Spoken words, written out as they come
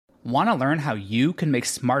Want to learn how you can make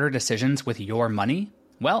smarter decisions with your money?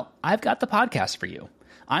 Well, I've got the podcast for you.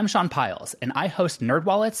 I'm Sean Piles, and I host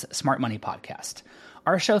NerdWallet's Smart Money Podcast.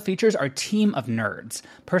 Our show features our team of nerds,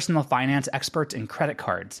 personal finance experts in credit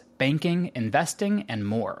cards, banking, investing, and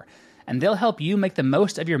more. And they'll help you make the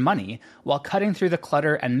most of your money while cutting through the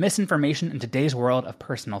clutter and misinformation in today's world of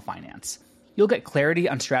personal finance. You'll get clarity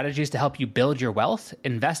on strategies to help you build your wealth,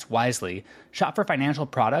 invest wisely, shop for financial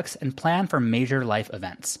products, and plan for major life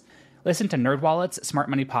events. Listen to NerdWallet's Smart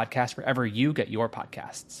Money Podcast wherever you get your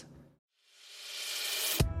podcasts.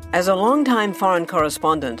 As a longtime foreign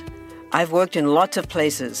correspondent, I've worked in lots of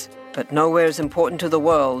places, but nowhere as important to the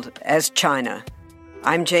world as China.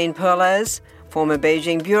 I'm Jane Perlez, former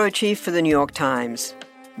Beijing bureau chief for the New York Times.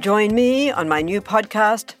 Join me on my new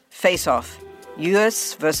podcast, Face Off,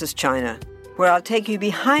 U.S. versus China, where I'll take you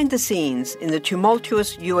behind the scenes in the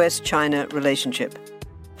tumultuous U.S.-China relationship.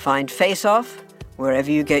 Find Face Off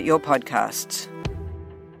wherever you get your podcasts.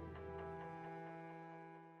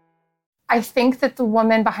 I think that the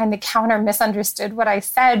woman behind the counter misunderstood what I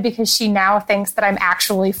said because she now thinks that I'm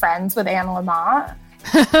actually friends with Anne Lamott.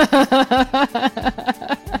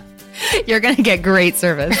 You're going to get great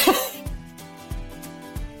service.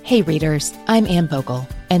 Hey readers, I'm Anne Bogle,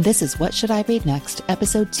 and this is What Should I Read Next,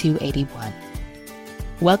 episode 281.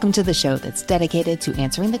 Welcome to the show that's dedicated to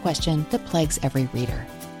answering the question that plagues every reader.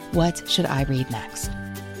 What should I read next?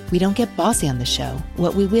 We don't get bossy on the show.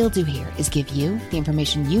 What we will do here is give you the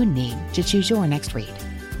information you need to choose your next read.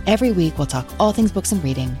 Every week, we'll talk all things books and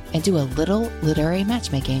reading and do a little literary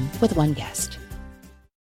matchmaking with one guest.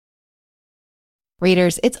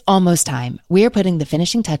 Readers, it's almost time. We're putting the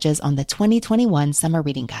finishing touches on the 2021 Summer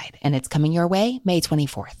Reading Guide, and it's coming your way May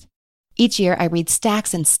 24th. Each year, I read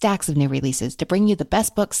stacks and stacks of new releases to bring you the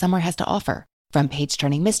best books summer has to offer, from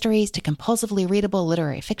page-turning mysteries to compulsively readable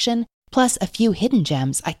literary fiction, plus a few hidden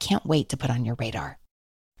gems I can't wait to put on your radar.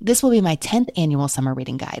 This will be my 10th annual Summer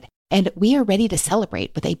Reading Guide, and we are ready to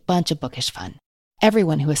celebrate with a bunch of bookish fun.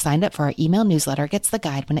 Everyone who has signed up for our email newsletter gets the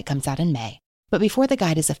guide when it comes out in May. But before the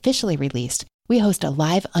guide is officially released, we host a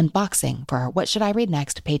live unboxing for our What Should I Read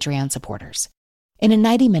Next Patreon supporters. In a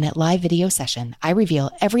 90-minute live video session, I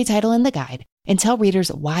reveal every title in the guide and tell readers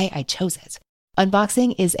why I chose it.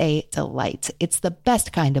 Unboxing is a delight. It's the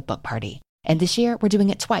best kind of book party. And this year, we're doing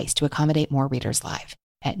it twice to accommodate more readers live,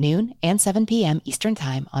 at noon and 7 p.m. Eastern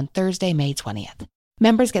Time on Thursday, May 20th.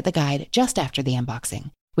 Members get the guide just after the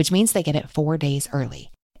unboxing, which means they get it 4 days early,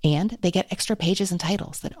 and they get extra pages and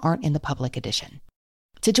titles that aren't in the public edition.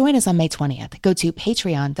 To join us on May 20th, go to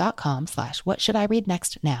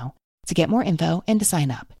patreon.com/whatshouldireadnext now to get more info and to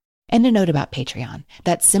sign up. And a note about Patreon.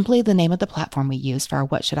 That's simply the name of the platform we use for our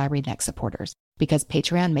What Should I Read Next supporters, because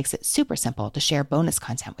Patreon makes it super simple to share bonus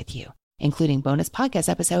content with you, including bonus podcast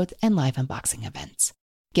episodes and live unboxing events.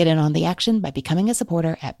 Get in on the action by becoming a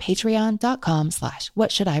supporter at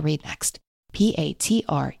patreon.com/whatshouldireadnext.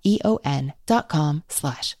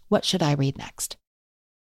 patreon.com/whatshouldireadnext.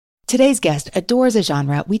 Today's guest adores a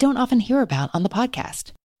genre we don't often hear about on the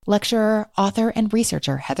podcast. Lecturer, author, and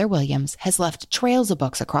researcher Heather Williams has left trails of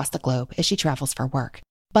books across the globe as she travels for work.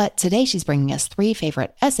 But today she's bringing us 3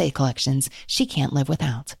 favorite essay collections she can't live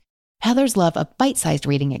without. Heather's love of bite-sized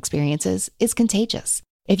reading experiences is contagious.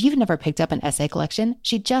 If you've never picked up an essay collection,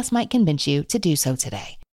 she just might convince you to do so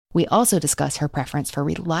today. We also discuss her preference for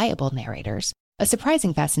reliable narrators, a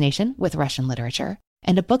surprising fascination with Russian literature,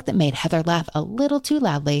 and a book that made Heather laugh a little too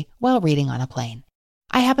loudly while reading on a plane.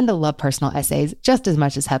 I happen to love personal essays just as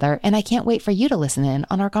much as Heather, and I can't wait for you to listen in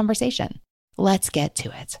on our conversation. Let's get to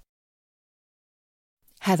it.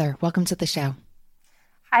 Heather, welcome to the show.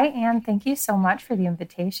 Hi, Anne. Thank you so much for the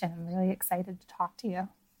invitation. I'm really excited to talk to you.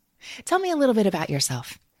 Tell me a little bit about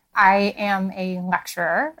yourself. I am a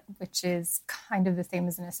lecturer, which is kind of the same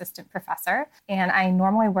as an assistant professor, and I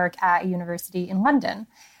normally work at a university in London.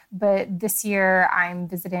 But this year, I'm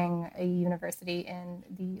visiting a university in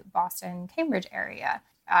the Boston, Cambridge area.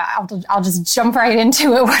 I'll just jump right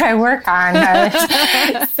into it, what I work on.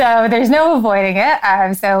 So there's no avoiding it.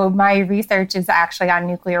 So my research is actually on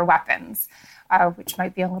nuclear weapons, which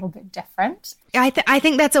might be a little bit different. I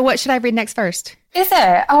think that's a What Should I Read Next first. Is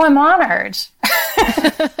it? Oh, I'm honored.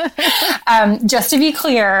 Just to be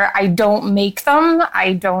clear, I don't make them.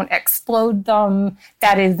 I don't explode them.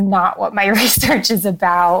 That is not what my research is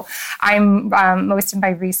about. I'm most of my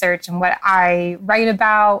research and what I write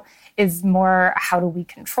about is more how do we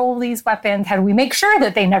control these weapons? How do we make sure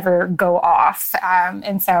that they never go off?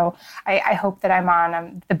 And so I hope that I'm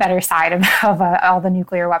on the better side of all the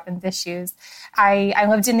nuclear weapons issues. I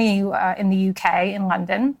lived in the UK, in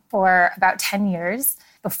London, for about 10 years.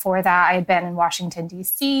 Before that, I had been in Washington,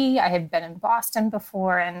 D.C. I had been in Boston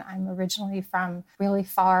before, and I'm originally from really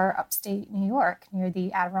far upstate New York, near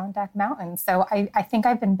the Adirondack Mountains. So I think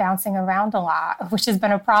I've been bouncing around a lot, which has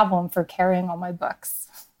been a problem for carrying all my books.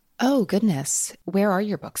 Oh, goodness. Where are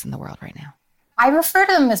your books in the world right now? I refer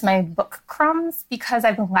to them as my book crumbs because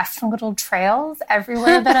I've left little trails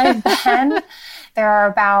everywhere that I've been. There are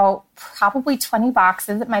about probably 20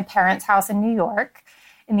 boxes at my parents' house in New York,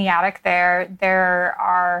 in the attic there. There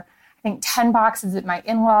are, I think, 10 boxes at my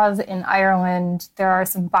in-laws in Ireland. There are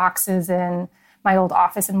some boxes in my old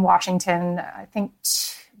office in Washington. I think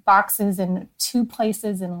boxes in 2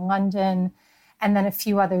 places in London, and then a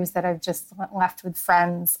few others that I've just left with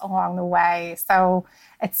friends along the way. So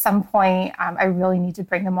at some point, I really need to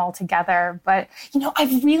bring them all together. But,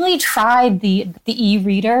 I've really tried the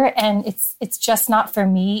e-reader, and it's just not for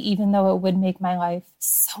me, even though it would make my life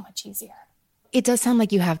so much easier. It does sound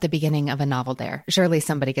like you have the beginning of a novel there. Surely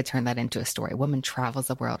somebody could turn that into a story. A woman travels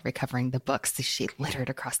the world recovering the books that she littered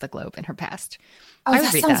across the globe in her past. Oh,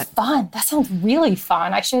 that sounds fun. That sounds really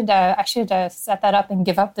fun. I should set that up and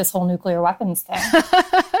give up this whole nuclear weapons thing.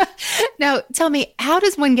 Now, tell me, how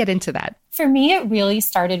does one get into that? For me, it really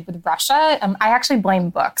started with Russia. I actually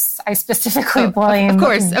blame books. I specifically blame...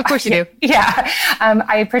 Of course you do. Yeah.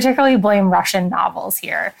 I particularly blame Russian novels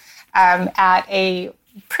here. At a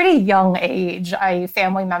pretty young age, a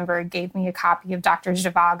family member gave me a copy of Dr.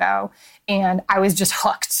 Zhivago, and I was just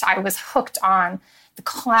hooked. I was hooked on the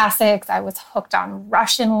classics. I was hooked on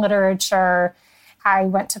Russian literature. I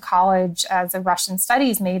went to college as a Russian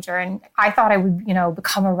studies major, and I thought I would,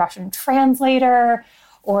 become a Russian translator,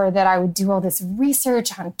 or that I would do all this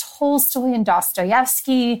research on Tolstoy and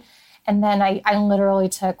Dostoevsky. And then I literally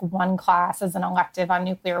took one class as an elective on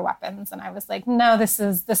nuclear weapons. And I was like, no, this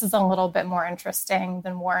is a little bit more interesting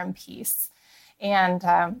than War and Peace. And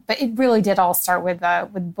but it really did all start with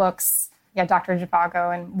books. Yeah, Dr.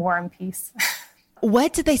 Zhivago and War and Peace.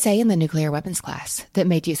 What did they say in the nuclear weapons class that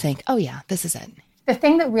made you think, oh yeah, this is it? The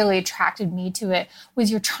thing that really attracted me to it was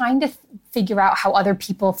you're trying to figure out how other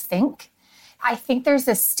people think. I think there's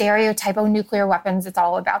this stereotype, nuclear weapons, it's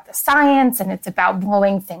all about the science and it's about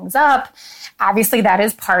blowing things up. Obviously, that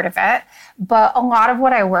is part of it. But a lot of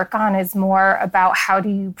what I work on is more about how do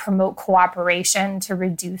you promote cooperation to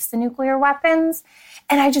reduce the nuclear weapons.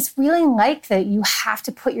 And I just really like that you have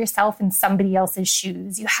to put yourself in somebody else's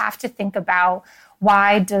shoes. You have to think about,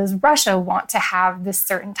 why does Russia want to have this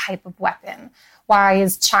certain type of weapon? Why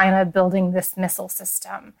is China building this missile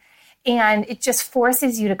system? And it just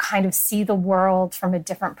forces you to kind of see the world from a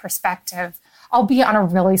different perspective, albeit on a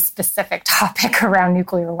really specific topic around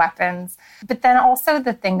nuclear weapons. But then also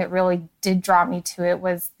the thing that really did draw me to it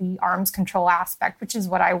was the arms control aspect, which is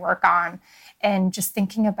what I work on. And just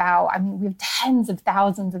thinking about, we have tens of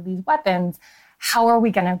thousands of these weapons. How are we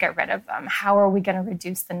going to get rid of them? How are we going to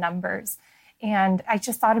reduce the numbers? And I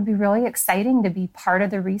just thought it'd be really exciting to be part of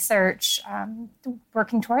the research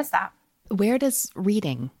working towards that. Where does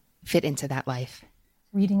reading fit into that life?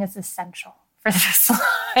 Reading is essential for this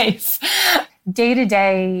life. Day to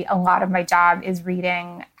day, a lot of my job is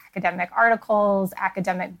reading academic articles,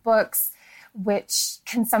 academic books, which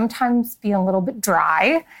can sometimes be a little bit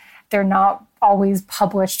dry. They're not always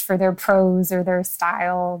published for their prose or their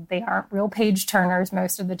style. They aren't real page turners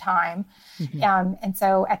most of the time. Mm-hmm. And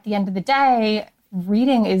so at the end of the day,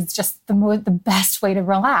 reading is just the best way to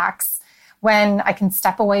relax. When I can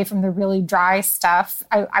step away from the really dry stuff,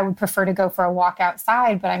 I would prefer to go for a walk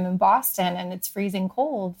outside, but I'm in Boston and it's freezing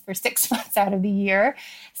cold for 6 months out of the year.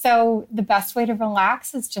 So the best way to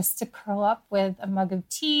relax is just to curl up with a mug of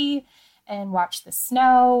tea and watch the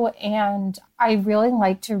snow. And I really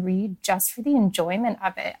like to read just for the enjoyment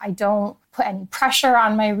of it. I don't put any pressure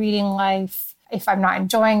on my reading life. If I'm not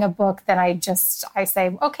enjoying a book, then I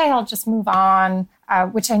say, okay, I'll just move on,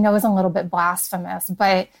 which I know is a little bit blasphemous,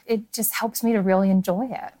 but it just helps me to really enjoy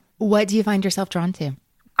it. What do you find yourself drawn to?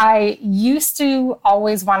 I used to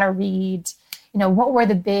always want to read, what were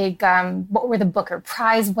the Booker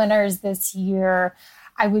Prize winners this year?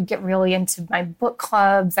 I would get really into my book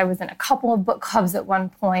clubs. I was in a couple of book clubs at one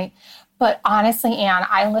point. But honestly, Anne,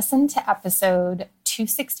 I listened to episode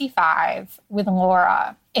 265 with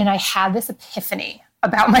Laura, and I had this epiphany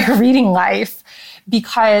about my reading life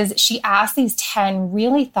because she asked these 10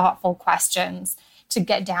 really thoughtful questions to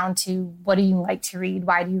get down to, what do you like to read?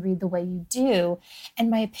 Why do you read the way you do?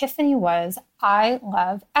 And my epiphany was, I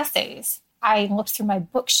love essays. I looked through my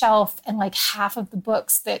bookshelf, and like half of the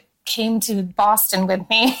books that came to Boston with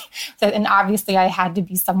me. And obviously I had to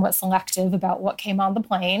be somewhat selective about what came on the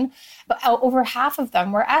plane, but over half of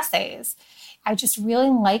them were essays. I just really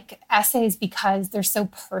like essays because they're so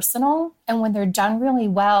personal. And when they're done really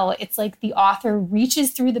well, it's like the author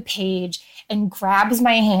reaches through the page and grabs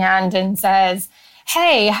my hand and says,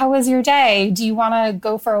 hey, how was your day? Do you want to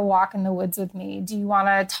go for a walk in the woods with me? Do you want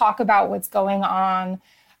to talk about what's going on,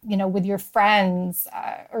 with your friends,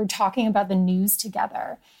 or talking about the news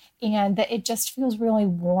together? And that it just feels really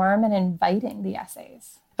warm and inviting, the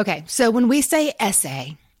essays. Okay, so when we say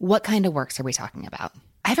essay, what kind of works are we talking about?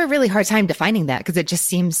 I have a really hard time defining that because it just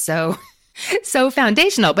seems so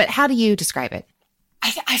foundational. But how do you describe it?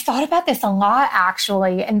 I thought about this a lot,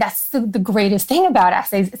 actually. And that's the greatest thing about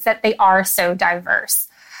essays is that they are so diverse.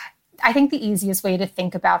 I think the easiest way to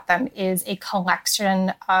think about them is a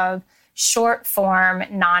collection of short form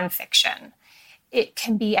nonfiction. It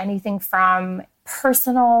can be anything from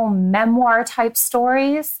personal memoir type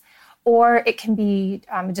stories, or it can be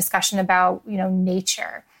a discussion about,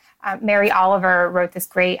 nature. Mary Oliver wrote this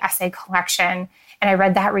great essay collection, and I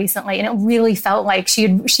read that recently, and it really felt like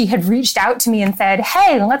she had reached out to me and said,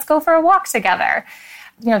 hey, let's go for a walk together.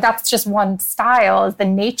 That's just one style, is the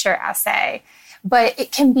nature essay. But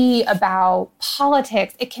it can be about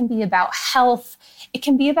politics. It can be about health. It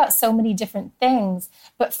can be about so many different things.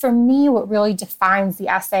 But for me, what really defines the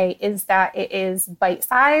essay is that it is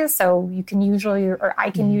bite-sized. So you can usually, or I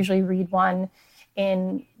can usually read one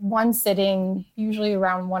in one sitting, usually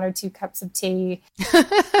around 1 or 2 cups of tea.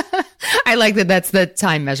 I like that that's the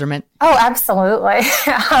time measurement. Oh, absolutely.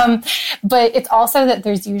 But it's also that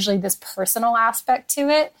there's usually this personal aspect to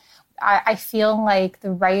it. I feel like the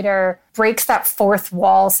writer breaks that fourth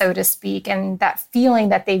wall, so to speak, and that feeling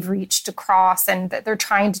that they've reached across and that they're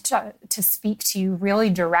trying to speak to you really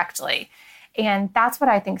directly. And that's what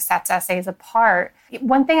I think sets essays apart.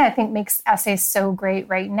 One thing I think makes essays so great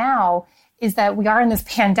right now is that we are in this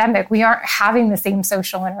pandemic. We aren't having the same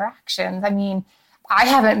social interactions. I mean, I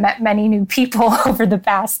haven't met many new people over the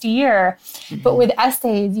past year, but with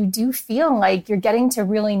essays, you do feel like you're getting to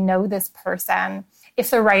really know this person if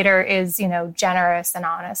the writer is, generous and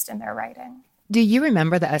honest in their writing. Do you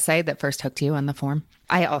remember the essay that first hooked you on the form?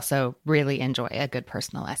 I also really enjoy a good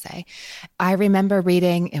personal essay. I remember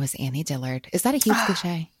reading, it was Annie Dillard. Is that a huge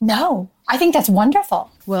cliche? No, I think that's wonderful.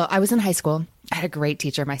 Well, I was in high school. I had a great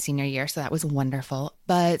teacher my senior year, so that was wonderful.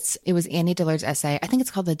 But it was Annie Dillard's essay. I think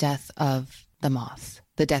it's called The Death of the Moth.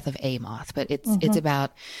 The Death of a Moth, but it's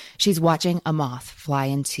about, she's watching a moth fly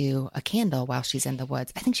into a candle while she's in the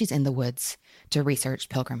woods. I think she's in the woods to research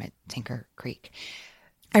Pilgrim at Tinker Creek.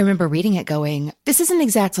 I remember reading it going, this isn't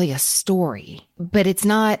exactly a story, but it's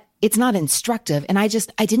not instructive. And I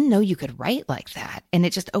didn't know you could write like that. And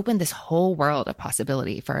it just opened this whole world of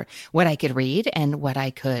possibility for what I could read and what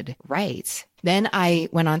I could write. Then I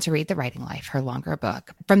went on to read The Writing Life, her longer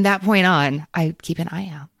book. From that point on, I keep an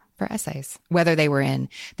eye out for essays, whether they were in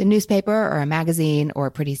the newspaper or a magazine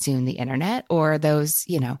or pretty soon the internet or those,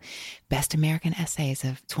 best American essays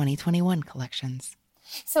of 2021 collections.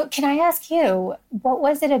 So can I ask you, what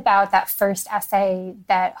was it about that first essay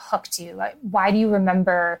that hooked you? Why do you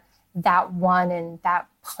remember that one and that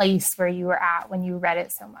place where you were at when you read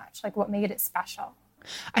it so much? What made it special?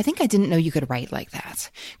 I think I didn't know you could write like that,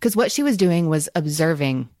 because what she was doing was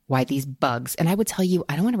observing why these bugs, and I would tell you,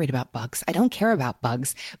 I don't want to read about bugs. I don't care about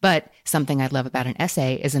bugs, but something I love about an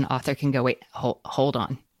essay is an author can go, wait, hold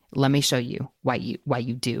on. Let me show you why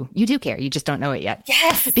you do. You do care. You just don't know it yet.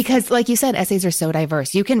 Yes. Because like you said, essays are so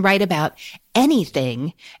diverse. You can write about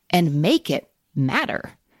anything and make it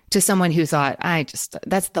matter to someone who thought,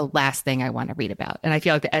 that's the last thing I want to read about. And I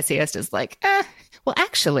feel like the essayist is like, well,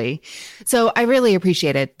 actually. So I really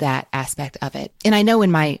appreciated that aspect of it. And I know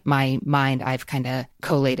in my mind, I've kind of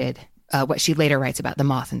collated what she later writes about the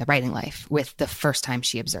moth in The Writing Life with the first time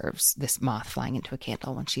she observes this moth flying into a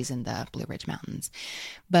candle when she's in the Blue Ridge Mountains.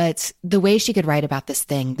 But the way she could write about this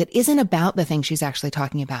thing that isn't about the thing she's actually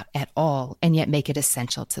talking about at all, and yet make it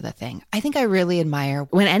essential to the thing. I think I really admire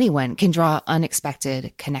when anyone can draw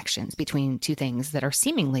unexpected connections between two things that are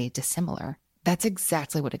seemingly dissimilar. That's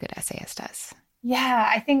exactly what a good essayist does.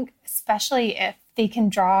 Yeah, I think especially if they can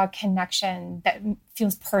draw a connection that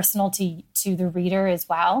feels personal to the reader as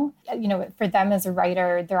well. For them as a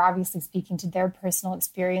writer, they're obviously speaking to their personal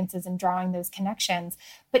experiences and drawing those connections.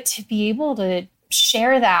 But to be able to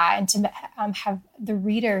share that and to have the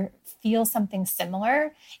reader feel something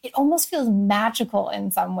similar, it almost feels magical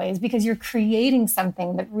in some ways because you're creating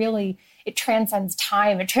something that really, it transcends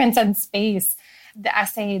time, it transcends space. The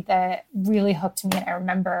essay that really hooked me, and I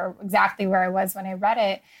remember exactly where I was when I read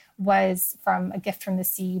it, was from A Gift from the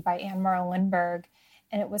Sea by Anne Morrow Lindbergh.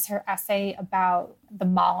 and it was her essay about the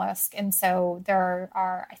mollusk. And so there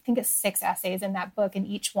are, I think it's 6 essays in that book, and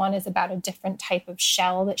each one is about a different type of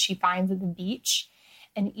shell that she finds at the beach.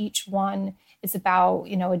 And each one is about,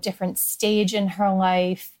 a different stage in her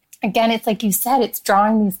life. Again, it's like you said, it's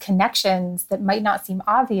drawing these connections that might not seem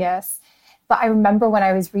obvious. But I remember when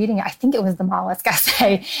I was reading it, I think it was the mollusk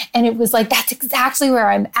essay, and it was like, that's exactly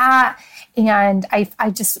where I'm at. And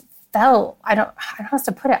I just felt, I don't know how else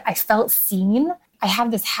to put it, I felt seen. I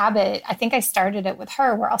have this habit, I think I started it with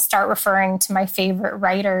her, where I'll start referring to my favorite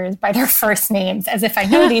writers by their first names as if I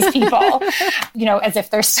know these people, as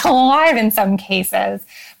if they're still alive in some cases.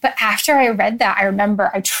 But after I read that, I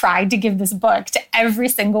remember I tried to give this book to every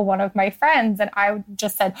single one of my friends. And I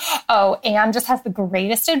just said, oh, Anne just has the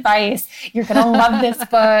greatest advice. You're going to love this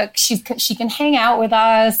book. She can hang out with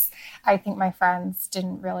us. I think my friends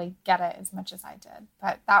didn't really get it as much as I did.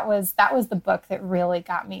 But that was the book that really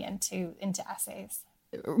got me into essays.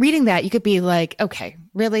 Reading that, you could be like, okay,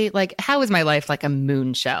 really? Like, how is my life like a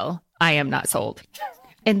moon shell? I am not sold.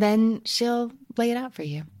 And then she'll lay it out for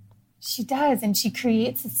you. She does. And she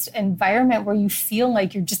creates this environment where you feel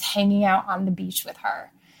like you're just hanging out on the beach with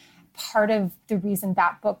her. Part of the reason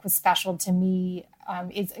that book was special to me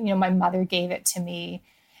is, my mother gave it to me.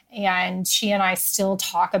 And she and I still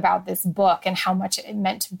talk about this book and how much it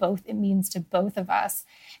means to both of us.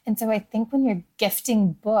 And so I think when you're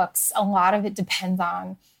gifting books, a lot of it depends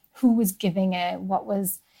on who was giving it, what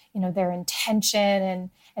was, their intention,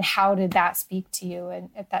 and how did that speak to you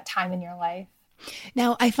at that time in your life.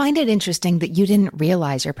 Now, I find it interesting that you didn't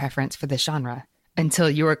realize your preference for this genre until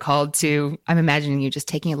you were called to, I'm imagining you just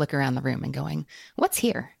taking a look around the room and going, what's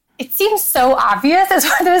here? It seems so obvious. It's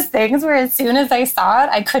one of those things where as soon as I saw it,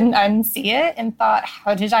 I couldn't unsee it and thought,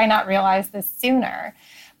 how did I not realize this sooner?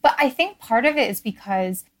 But I think part of it is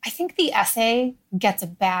because I think the essay gets a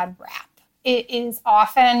bad rap. It is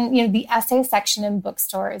often, the essay section in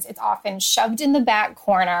bookstores, it's often shoved in the back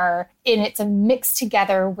corner, and it's mixed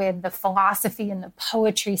together with the philosophy and the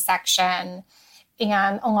poetry section.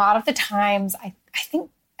 And a lot of the times, I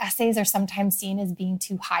think essays are sometimes seen as being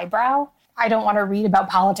too highbrow. I don't want to read about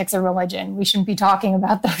politics or religion. We shouldn't be talking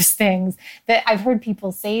about those things. That I've heard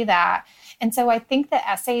people say that. And so I think that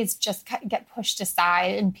essays just get pushed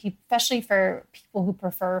aside, and especially for people who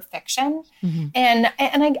prefer fiction. Mm-hmm. And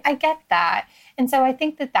I get that. And so I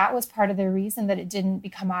think that was part of the reason that it didn't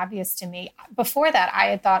become obvious to me. Before that, I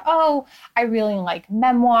had thought, I really like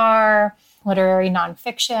memoir, literary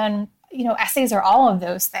nonfiction. Essays are all of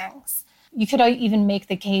those things. You could even make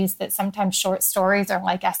the case that sometimes short stories are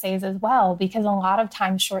like essays as well, because a lot of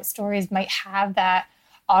times short stories might have that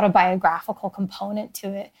autobiographical component to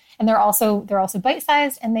it. And they're also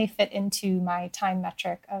bite-sized, and they fit into my time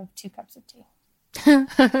metric of 2 cups of tea.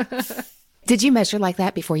 Did you measure like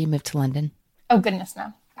that before you moved to London? Oh, goodness,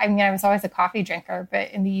 no. I mean, I was always a coffee drinker,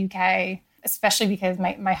 but in the UK, especially because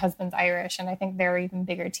my husband's Irish, and I think they're even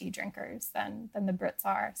bigger tea drinkers than the Brits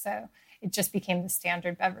are. So it just became the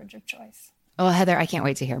standard beverage of choice. Well, Heather, I can't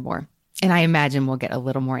wait to hear more. And I imagine we'll get a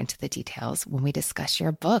little more into the details when we discuss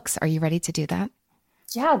your books. Are you ready to do that?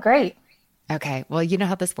 Yeah, great. Okay. Well, you know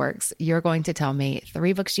how this works. You're going to tell me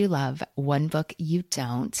 3 books you love, 1 book you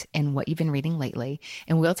don't, and what you've been reading lately.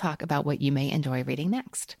 And we'll talk about what you may enjoy reading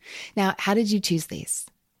next. Now, how did you choose these?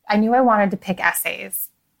 I knew I wanted to pick essays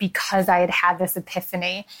because I had this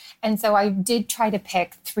epiphany. And so I did try to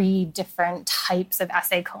pick 3 different types of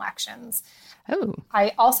essay collections. Oh.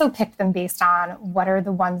 I also picked them based on what are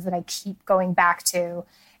the ones that I keep going back to,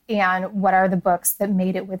 and what are the books that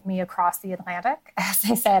made it with me across the Atlantic. As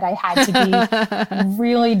I said, I had to be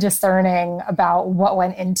really discerning about what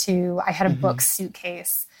went into. I had a book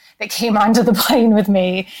suitcase that came onto the plane with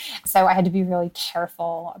me. So I had to be really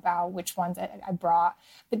careful about which ones I brought.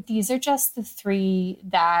 But these are just the 3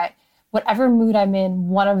 that whatever mood I'm in,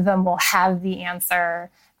 one of them will have the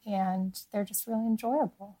answer. And they're just really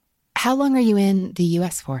enjoyable. How long are you in the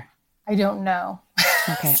U.S. for? I don't know.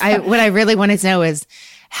 Okay. What I really wanted to know is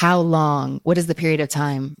what is the period of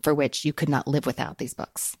time for which you could not live without these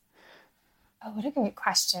books? Oh, what a great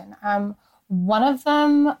question. One of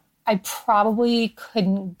them, I probably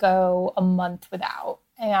couldn't go a month without,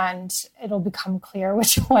 and it'll become clear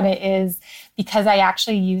which one it is because I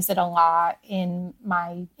actually use it a lot in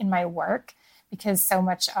my work, because so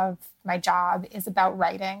much of my job is about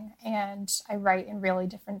writing, and I write in really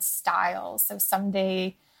different styles. So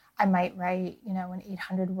someday I might write, an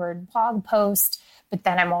 800-word blog post, but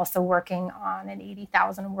then I'm also working on an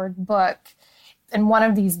 80,000-word book. And one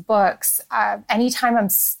of these books, anytime I'm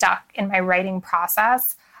stuck in my writing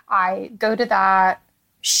process, I go to that,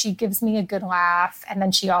 she gives me a good laugh. And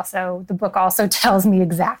then the book also tells me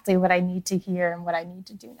exactly what I need to hear and what I need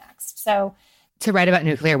to do next. So to write about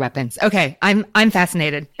nuclear weapons. Okay. I'm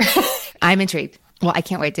fascinated. I'm intrigued. Well, I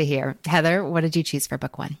can't wait to hear. Heather, what did you choose for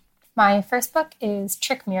book one? My first book is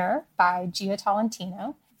Trick Mirror by Gia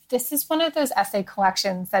Tolentino. This is one of those essay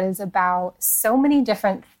collections that is about so many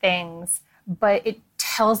different things, but it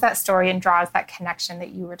tells that story and draws that connection that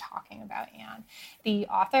you were talking about, Anne. The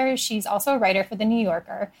author, she's also a writer for The New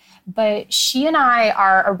Yorker, but she and I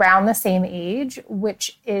are around the same age,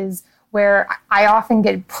 which is where I often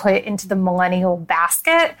get put into the millennial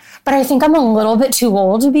basket, but I think I'm a little bit too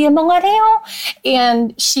old to be a millennial.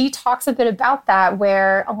 And she talks a bit about that,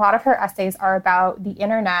 where a lot of her essays are about the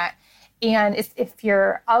internet. And if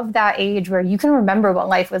you're of that age where you can remember what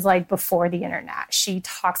life was like before the internet, she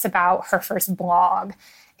talks about her first blog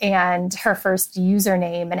and her first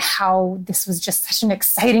username and how this was just such an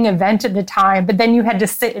exciting event at the time. But then you had to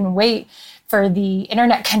sit and wait for the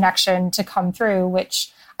internet connection to come through,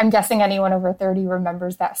 which I'm guessing anyone over 30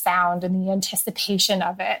 remembers that sound and the anticipation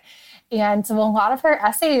of it. And so a lot of her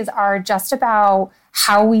essays are just about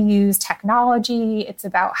how we use technology. It's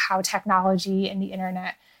about how technology and the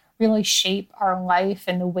internet really shape our life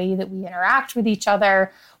and the way that we interact with each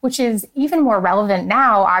other, which is even more relevant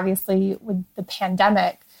now, obviously, with the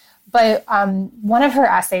pandemic. But one of her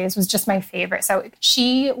essays was just my favorite. So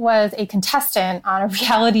she was a contestant on a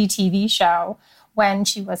reality TV show when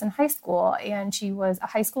she was in high school, and she was a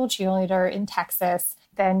high school cheerleader in Texas,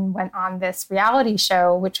 then went on this reality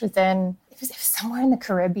show, which was it was somewhere in the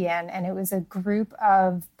Caribbean, and it was a group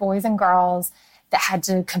of boys and girls that had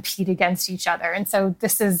to compete against each other. And so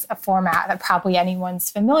this is a format that probably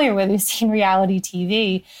anyone's familiar with who's seen reality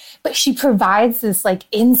TV, but she provides this like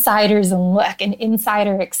insider's look and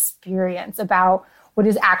insider experience about what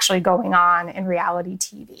is actually going on in reality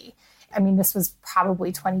TV. I mean, this was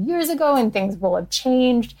probably 20 years ago and things will have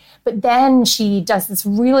changed. But then she does this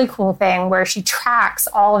really cool thing where she tracks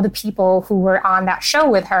all of the people who were on that show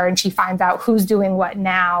with her, and she finds out who's doing what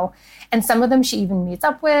now. And some of them she even meets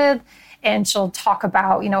up with, and she'll talk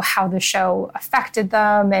about, how the show affected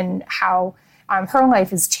them and how her life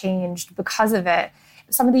has changed because of it.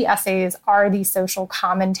 Some of the essays are these social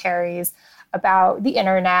commentaries about the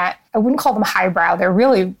internet. I wouldn't call them highbrow. They're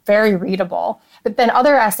really very readable. But then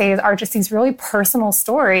other essays are just these really personal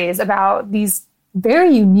stories about these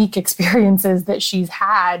very unique experiences that she's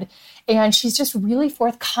had. And she's just really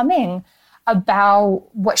forthcoming about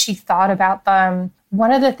what she thought about them.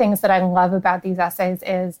 One of the things that I love about these essays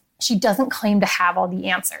is she doesn't claim to have all the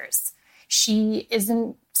answers. She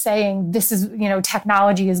isn't saying this is,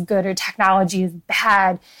 technology is good or technology is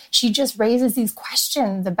bad. She just raises these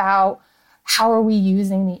questions about how are we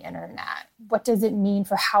using the internet? What does it mean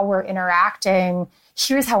for how we're interacting?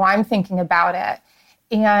 Here's how I'm thinking about it.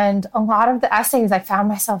 And a lot of the essays, I found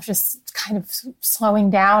myself just kind of slowing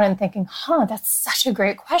down and thinking, that's such a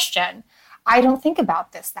great question. I don't think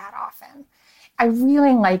about this that often. I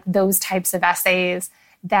really like those types of essays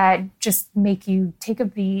that just make you take a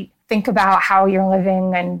beat, think about how you're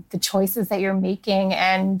living and the choices that you're making.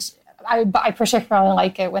 And I particularly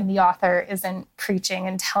like it when the author isn't preaching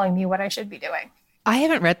and telling me what I should be doing. I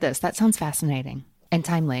haven't read this. That sounds fascinating and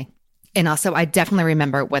timely. And also, I definitely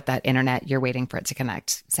remember what that internet you're waiting for it to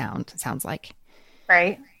connect sounds like.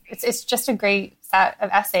 Right. It's just a great set of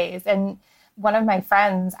essays. And one of my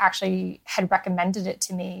friends actually had recommended it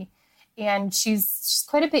to me. And she's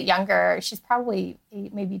quite a bit younger. She's probably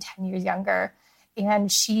 8, maybe 10 years younger.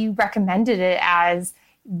 And she recommended it as,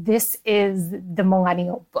 this is the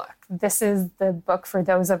millennial book. This is the book for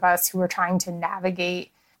those of us who are trying to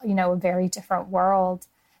navigate, a very different world.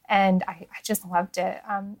 And I just loved it.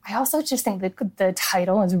 I also just think that the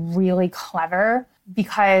title is really clever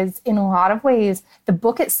because in a lot of ways, the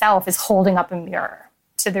book itself is holding up a mirror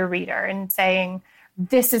to the reader and saying,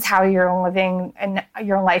 this is how you're living in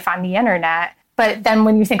your life on the internet. But then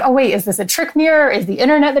when you think, oh, wait, is this a trick mirror? Is the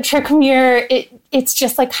internet the trick mirror? It's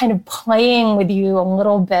just like kind of playing with you a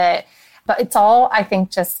little bit. But it's all, I think,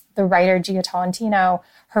 just the writer, Gia Tolentino,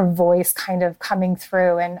 her voice kind of coming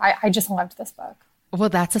through. And I just loved this book. Well,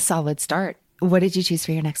 that's a solid start. What did you choose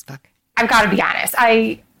for your next book? I've got to be honest.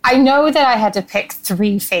 I know that I had to pick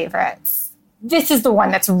 3 favorites. This is the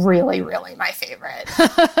one that's really, really my favorite.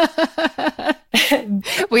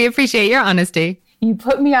 We appreciate your honesty. You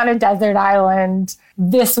put me on a desert island,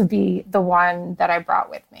 this would be the one that I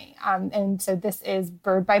brought with me. And so this is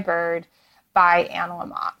Bird by Bird by Anne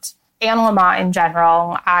Lamott. Anne Lamott in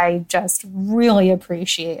general, I just really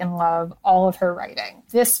appreciate and love all of her writing.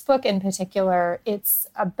 This book in particular, it's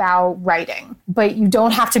about writing, but you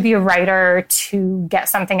don't have to be a writer to get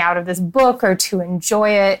something out of this book or to enjoy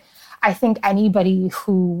it. I think anybody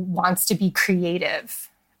who wants to be creative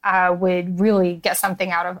would really get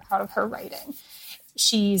something out of her writing.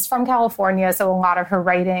 She's from California, so a lot of her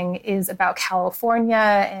writing is about California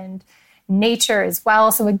and nature as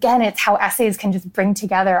well. So again, it's how essays can just bring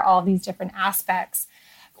together all these different aspects.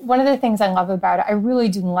 One of the things I love about it, I really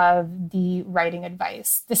do love the writing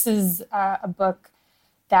advice. This is a book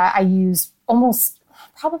that I use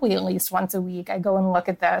probably at least once a week. I go and look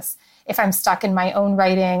at this. If I'm stuck in my own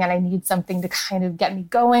writing and I need something to kind of get me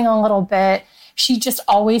going a little bit, she just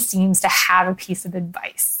always seems to have a piece of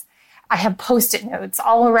advice. I have Post-it notes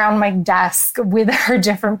all around my desk with her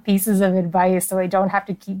different pieces of advice, so I don't have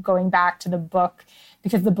to keep going back to the book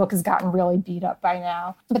because the book has gotten really beat up by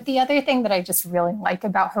now. But the other thing that I just really like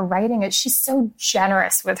about her writing is she's so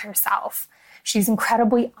generous with herself. She's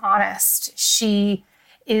incredibly honest. She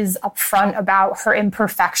is upfront about her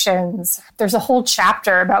imperfections. There's a whole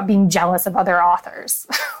chapter about being jealous of other authors,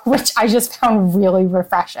 which I just found really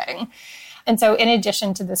refreshing. And so in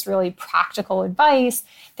addition to this really practical advice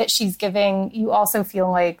that she's giving, you also feel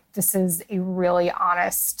like this is a really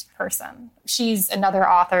honest person. She's another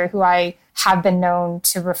author who I have been known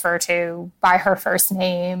to refer to by her first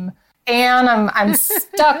name. And I'm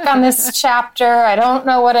stuck on this chapter. I don't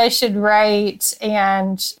know what I should write.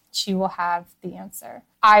 And she will have the answer.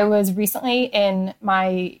 I was recently in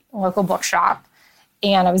my local bookshop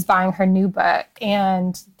and I was buying her new book,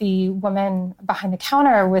 and the woman behind the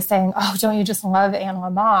counter was saying, "Oh, don't you just love Anne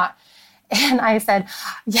Lamott?" And I said,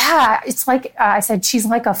 "Yeah, it's like," I said, "she's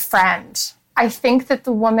like a friend." I think that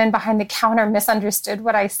the woman behind the counter misunderstood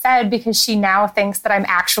what I said because she now thinks that I'm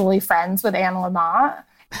actually friends with Anne Lamott.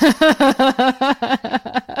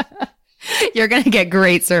 You're going to get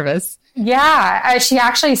great service. Yeah, she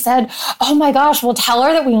actually said, "Oh my gosh, well, tell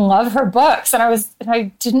her that we love her books." And I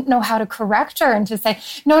didn't know how to correct her and to say,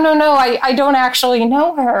 no, I don't actually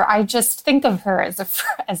know her. I just think of her as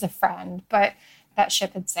a friend. But that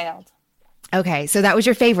ship had sailed. Okay, so that was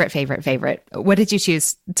your favorite. What did you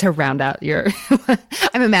choose to round out your?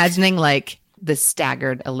 I'm imagining like the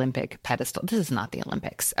staggered Olympic pedestal. This is not the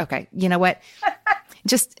Olympics. Okay, you know what?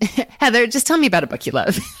 Heather, just tell me about a book you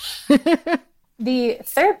love. The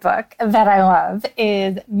third book that I love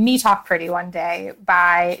is Me Talk Pretty One Day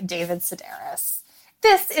by David Sedaris.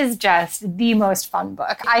 This is just the most fun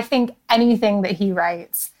book. I think anything that he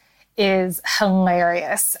writes is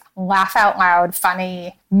hilarious. Laugh out loud,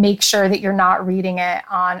 funny. Make sure that you're not reading it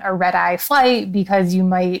on a red-eye flight because you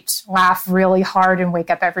might laugh really hard and wake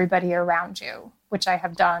up everybody around you, which I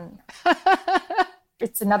have done.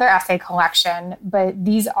 It's another essay collection, but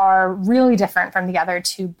these are really different from the other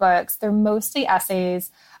two books. They're mostly essays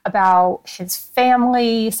about his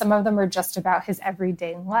family. Some of them are just about his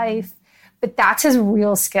everyday life, but that's his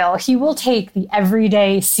real skill. He will take the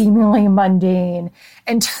everyday, seemingly mundane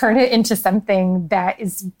and turn it into something that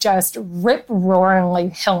is just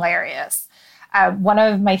rip-roaringly hilarious. One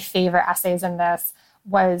of my favorite essays in this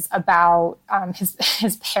was about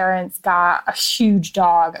his parents got a huge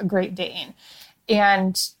dog, a Great Dane.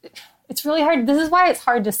 And it's really hard. This is why it's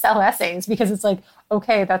hard to sell essays, because it's like,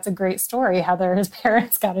 okay, that's a great story, Heather. His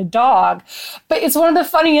parents got a dog. But it's one of the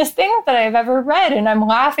funniest things that I've ever read. And I'm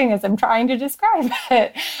laughing as I'm trying to describe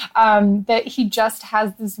it. That he just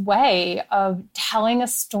has this way of telling a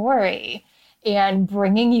story and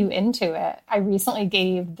bringing you into it. I recently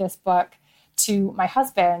gave this book to my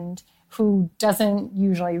husband, who doesn't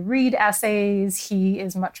usually read essays. He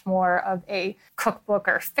is much more of a cookbook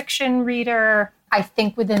or fiction reader. I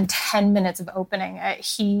think within 10 minutes of opening it,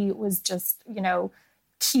 he was just,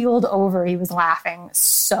 keeled over. He was laughing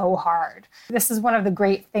so hard. This is one of the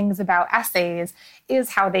great things about essays, is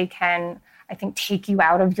how they can, I think, take you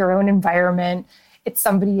out of your own environment. It's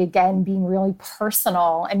somebody, again, being really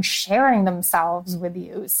personal and sharing themselves with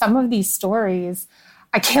you. Some of these stories,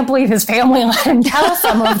 I can't believe his family let him tell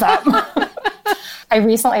some of them. I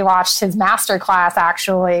recently watched his masterclass,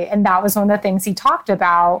 actually, and that was one of the things he talked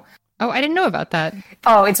about. Oh, I didn't know about that.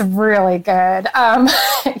 Oh, it's really good.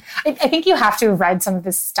 I think you have to have read some of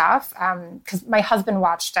his stuff, because my husband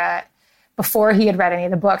watched it before he had read any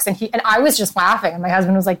of the books, and I was just laughing, and my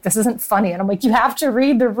husband was like, "This isn't funny," and I'm like, "You have to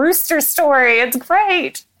read the rooster story. It's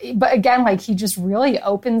great." But again, he just really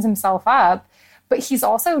opens himself up. But he's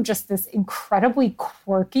also just this incredibly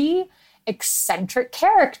quirky, eccentric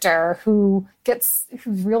character who's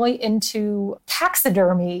really into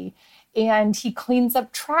taxidermy and he cleans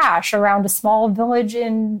up trash around a small village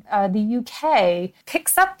in the UK,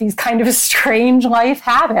 picks up these kind of strange life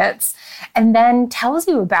habits, and then tells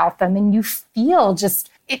you about them. And you feel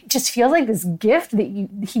it just feels like this gift that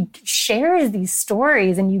he shares these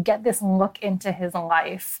stories and you get this look into his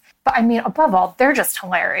life. But I mean, above all, they're just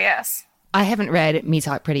hilarious. I haven't read Me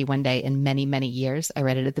Talk Pretty One Day in many, many years. I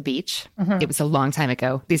read it at the beach. It was a long time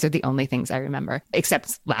ago. These are the only things I remember,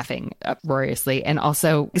 except laughing uproariously. And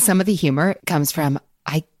also some of the humor comes from,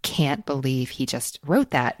 I can't believe he just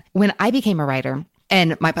wrote that. When I became a writer,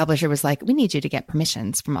 and my publisher was like, we need you to get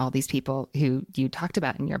permissions from all these people who you talked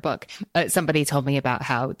about in your book. Somebody told me about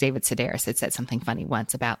how David Sedaris had said something funny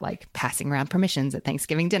once about like passing around permissions at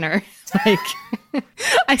Thanksgiving dinner. Like,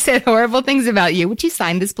 I said horrible things about you. Would you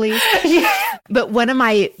sign this, please? Yeah. But one of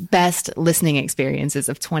my best listening experiences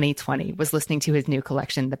of 2020 was listening to his new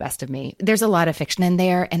collection, The Best of Me. There's a lot of fiction in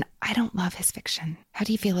there, and I don't love his fiction. How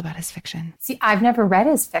do you feel about his fiction? See, I've never read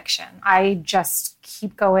his fiction. I just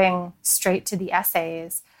keep going straight to the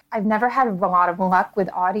essays. I've never had a lot of luck with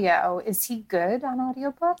audio. Is he good on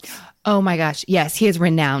audiobooks? Oh my gosh. Yes, he is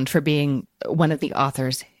renowned for being one of the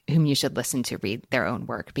authors whom you should listen to read their own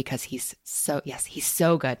work because he's so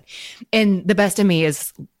good. And The Best of Me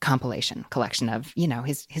is collection of,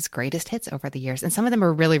 his greatest hits over the years. And some of them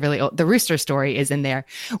are really, really old. The Rooster Story is in there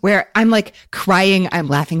where I'm like crying. I'm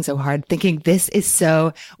laughing so hard thinking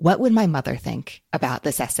what would my mother think about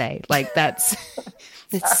this essay? Like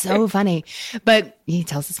it's so funny. But he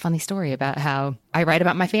tells this funny story about how I write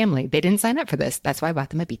about my family. They didn't sign up for this. That's why I bought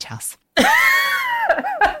them a beach house.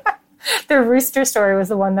 The Rooster Story was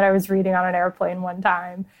the one that I was reading on an airplane one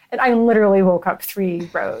time. And I literally woke up 3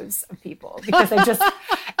 rows of people because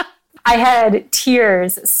I had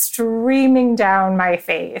tears streaming down my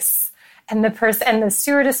face. And the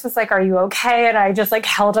stewardess was like, are you okay? And I just like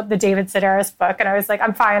held up the David Sedaris book. And I was like,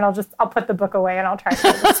 I'm fine. I'll put the book away and I'll try to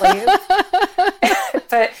go to sleep.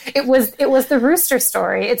 But it was the Rooster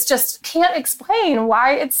Story. It's just can't explain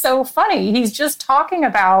why it's so funny. He's just talking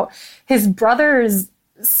about his brother's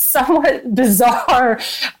somewhat bizarre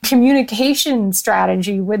communication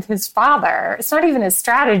strategy with his father. It's not even his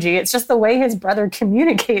strategy. It's just the way his brother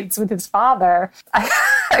communicates with his father.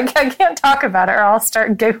 I can't talk about it or I'll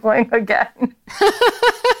start giggling again.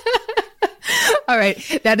 All right.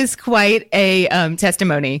 That is quite a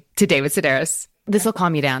testimony to David Sedaris. This will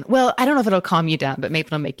calm you down. Well, I don't know if it'll calm you down, but maybe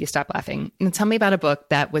it'll make you stop laughing. And tell me about a book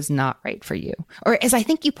that was not right for you. Or as I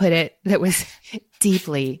think you put it, that was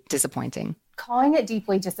deeply disappointing. Calling it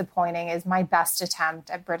deeply disappointing is my best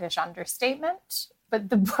attempt at British understatement. But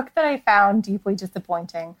the book that I found deeply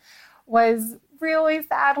disappointing was really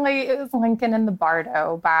sadly, it was Lincoln in the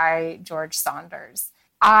Bardo by George Saunders.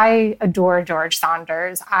 I adore George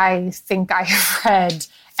Saunders. I think I have read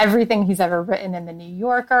everything he's ever written in The New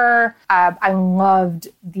Yorker. I loved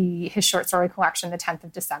his short story collection, The 10th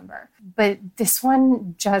of December. But this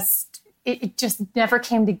one it just never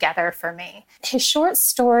came together for me. His short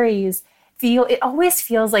stories it always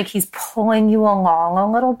feels like he's pulling you along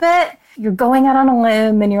a little bit. You're going out on a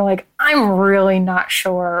limb and you're like, I'm really not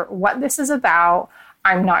sure what this is about.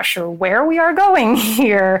 I'm not sure where we are going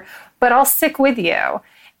here, but I'll stick with you.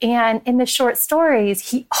 And in the short stories,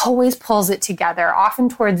 he always pulls it together, often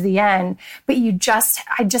towards the end. But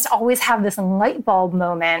I just always have this light bulb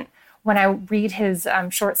moment when I read his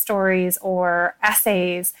short stories or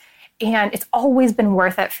essays. And it's always been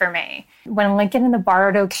worth it for me. When Lincoln in the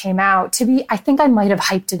Bardo came out, I think I might have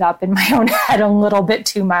hyped it up in my own head a little bit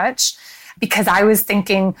too much because I was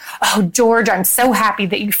thinking, oh, George, I'm so happy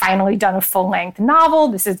that you finally done a full-length novel.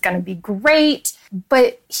 This is going to be great.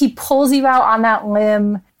 But he pulls you out on that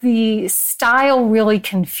limb. The style really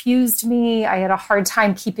confused me. I had a hard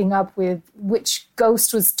time keeping up with which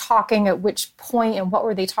ghost was talking at which point and what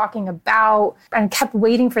were they talking about. And kept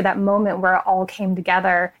waiting for that moment where it all came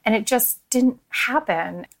together. And it just didn't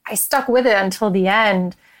happen. I stuck with it until the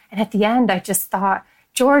end. And at the end, I just thought,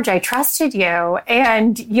 George, I trusted you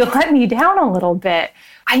and you let me down a little bit.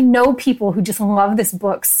 I know people who just love this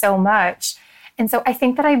book so much. And so I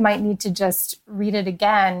think that I might need to just read it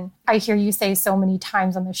again. I hear you say so many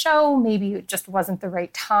times on the show, maybe it just wasn't the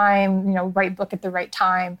right time, right book at the right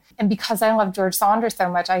time. And because I love George Saunders so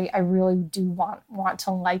much, I really do want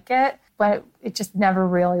to like it, but it just never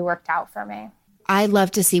really worked out for me. I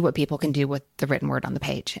love to see what people can do with the written word on the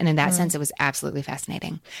page. And in that sense, it was absolutely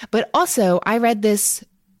fascinating. But also, I read this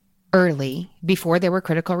early, before there were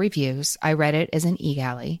critical reviews. I read it as an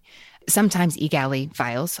eGalley. Sometimes eGalley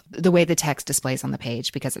files, the way the text displays on the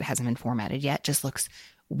page, because it hasn't been formatted yet, just looks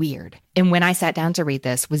weird. And when I sat down to read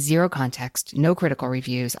this with zero context, no critical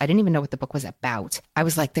reviews, I didn't even know what the book was about. I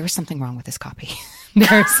was like, there was something wrong with this copy.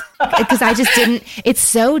 Because I just didn't, it's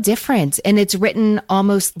so different. And it's written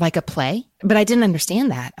almost like a play, but I didn't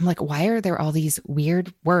understand that. I'm like, why are there all these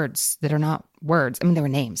weird words that are not words? I mean, there were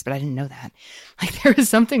names, but I didn't know that. Like there was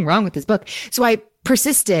something wrong with this book. So I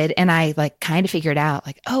persisted and I like kind of figured out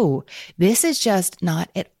like, oh, this is just not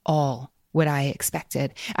at all what I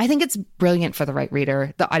expected. I think it's brilliant for the right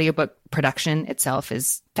reader. The audiobook production itself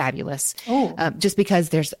is fabulous. Just because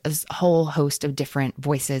there's a whole host of different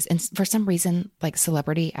voices. And for some reason, like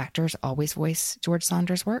celebrity actors always voice George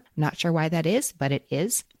Saunders' work. Not sure why that is, but it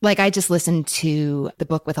is. Like I just listened to the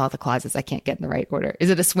book with all the clauses I can't get in the right order. Is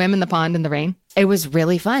it A Swim in the Pond in the Rain? It was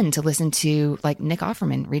really fun to listen to like Nick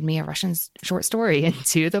Offerman read me a Russian short story and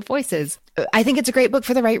do the voices. I think it's a great book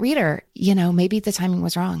for the right reader. You know, maybe the timing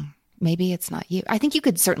was wrong. Maybe it's not you. I think you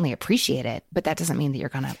could certainly appreciate it, but that doesn't mean that you're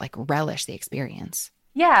going to like relish the experience.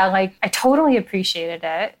 Yeah, like I totally appreciated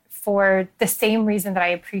it for the same reason that I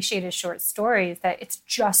appreciated short stories, that it's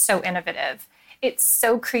just so innovative. It's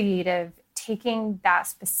so creative, taking that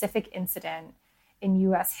specific incident in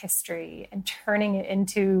U.S. history and turning it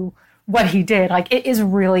into what he did. Like it is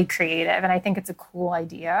really creative, and I think it's a cool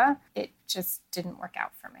idea. It just didn't work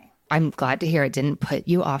out for me. I'm glad to hear it didn't put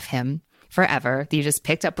you off him forever. You just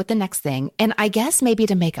picked up with the next thing. And I guess maybe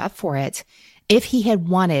to make up for it, if he had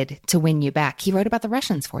wanted to win you back, he wrote about the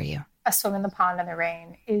Russians for you. A Swim in the Pond in the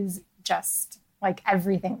Rain is just like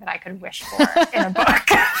everything that I could wish for in a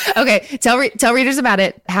book. Okay, tell readers about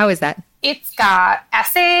it. How is that? It's got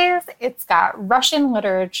essays, it's got Russian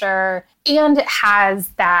literature, and it has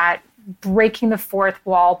that breaking the fourth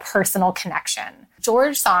wall personal connection.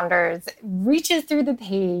 George Saunders reaches through the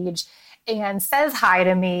page and says hi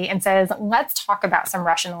to me and says, let's talk about some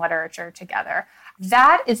Russian literature together.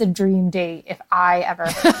 That is a dream date if I ever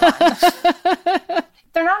heard one.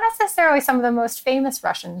 They're not necessarily some of the most famous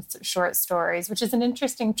Russian short stories, which is an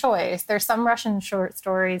interesting choice. There's some Russian short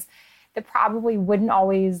stories that probably wouldn't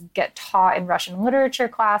always get taught in Russian literature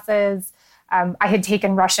classes. I had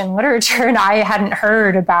taken Russian literature and I hadn't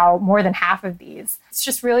heard about more than half of these. It's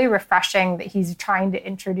just really refreshing that he's trying to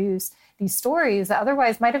introduce these stories that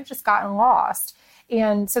otherwise might have just gotten lost.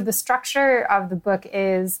 And so the structure of the book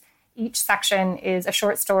is each section is a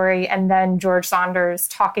short story and then George Saunders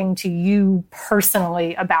talking to you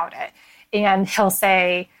personally about it. And he'll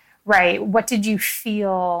say, right, what did you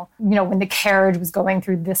feel, when the carriage was going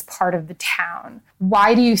through this part of the town?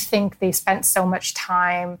 Why do you think they spent so much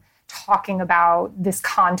time talking about this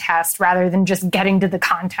contest rather than just getting to the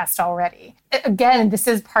contest already? Again, this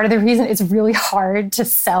is part of the reason it's really hard to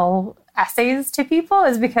sell essays to people,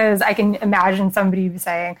 is because I can imagine somebody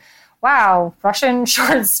saying, wow, Russian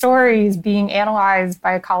short stories being analyzed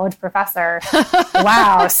by a college professor.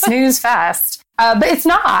 Wow, snooze fest. But it's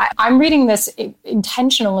not. I'm reading this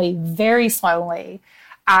intentionally, very slowly.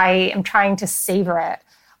 I am trying to savor it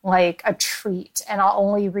like a treat. And I'll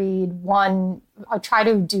only read one. I'll try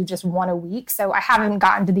to do just one a week. So I haven't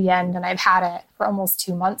gotten to the end and I've had it for almost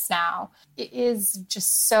 2 months now. It is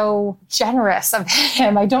just so generous of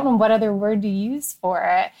him. I don't know what other word to use for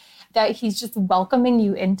it, that he's just welcoming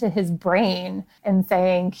you into his brain and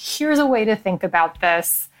saying, here's a way to think about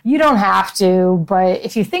this. You don't have to, but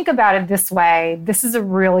if you think about it this way, this is a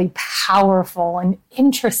really powerful and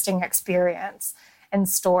interesting experience and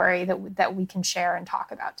story that we can share and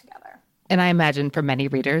talk about together. And I imagine for many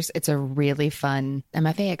readers, it's a really fun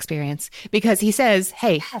MFA experience because he says,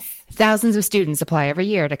 hey, yes, thousands of students apply every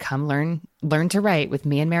year to come learn to write with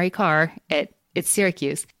me and Mary Carr at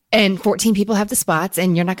Syracuse. And 14 people have the spots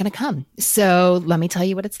and you're not going to come. So let me tell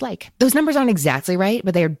you what it's like. Those numbers aren't exactly right,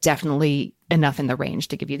 but they are definitely enough in the range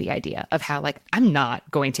to give you the idea of how, like, I'm not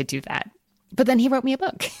going to do that. But then he wrote me a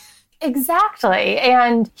book. Exactly.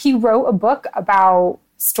 And he wrote a book about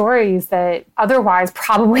stories that otherwise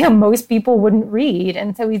probably most people wouldn't read.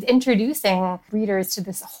 And so he's introducing readers to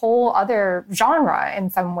this whole other genre in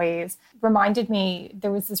some ways. Reminded me,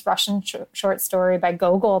 there was this Russian short story by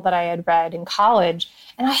Gogol that I had read in college,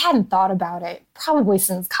 and I hadn't thought about it probably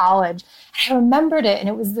since college. And I remembered it, and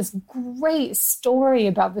it was this great story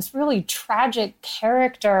about this really tragic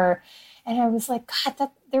character. And I was like,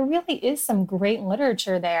 God, there really is some great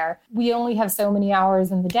literature there. We only have so many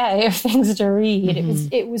hours in the day of things to read. Mm-hmm.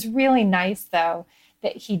 It was really nice, though,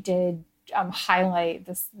 that he did highlight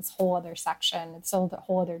this whole other section. It's a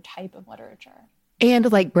whole other type of literature.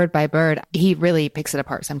 And like Bird by Bird, he really picks it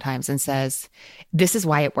apart sometimes and says, this is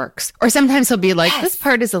why it works. Or sometimes he'll be like, this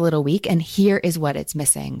part is a little weak and here is what it's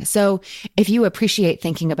missing. So if you appreciate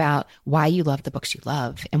thinking about why you love the books you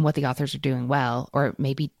love and what the authors are doing well, or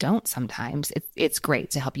maybe don't sometimes, it's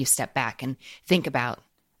great to help you step back and think about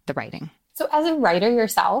the writing. So as a writer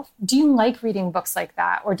yourself, do you like reading books like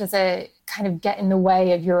that? Or does it kind of get in the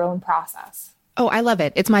way of your own process? Oh, I love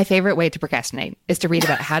it. It's my favorite way to procrastinate, is to read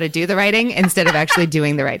about how to do the writing instead of actually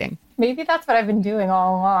doing the writing. Maybe that's what I've been doing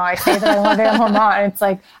all along. I say that I love Anne Lamott, and it's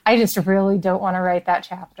like, I just really don't want to write that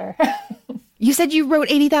chapter. You said you wrote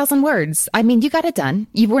 80,000 words. I mean, you got it done.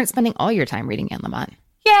 You weren't spending all your time reading Anne Lamott.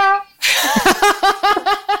 Yeah.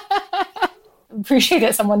 Appreciate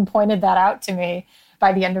that someone pointed that out to me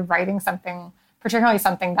by the end of writing something, particularly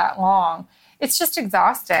something that long. It's just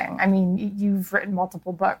exhausting. I mean, you've written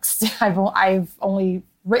multiple books. I've only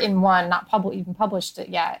written one, not even published it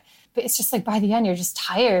yet. But it's just like by the end, you're just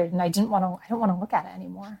tired, and I don't want to look at it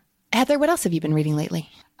anymore. Heather, what else have you been reading lately?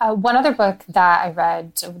 One other book that I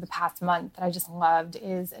read over the past month that I just loved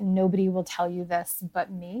is Nobody Will Tell You This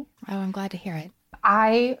But Me. Oh, I'm glad to hear it.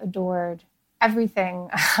 I adored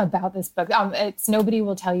everything about this book. It's Nobody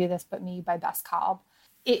Will Tell You This But Me by Bess Cobb.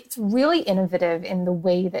 It's really innovative in the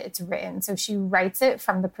way that it's written. So she writes it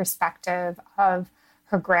from the perspective of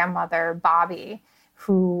her grandmother, Bobby,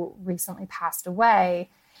 who recently passed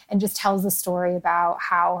away, and just tells the story about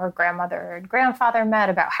how her grandmother and grandfather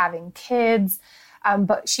met, about having kids.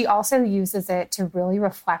 But she also uses it to really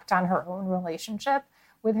reflect on her own relationship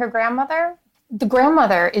with her grandmother. The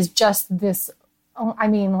grandmother is just this,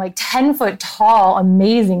 10-foot tall,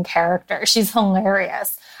 amazing character. She's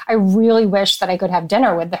hilarious. I really wish that I could have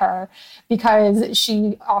dinner with her because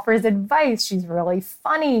she offers advice. She's really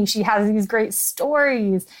funny. She has these great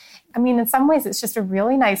stories. I mean, in some ways, it's just a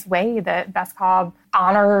really nice way that Bess Cobb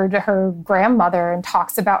honored her grandmother and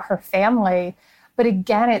talks about her family. But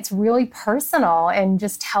again, it's really personal and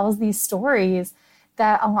just tells these stories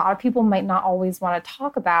that a lot of people might not always want to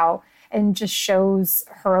talk about, and just shows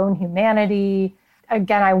her own humanity.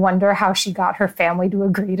 Again, I wonder how she got her family to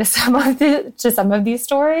agree to some of these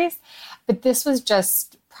stories. But this was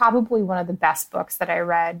just probably one of the best books that I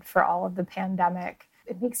read for all of the pandemic.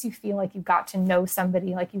 It makes you feel like you got to know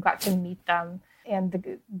somebody, like you got to meet them.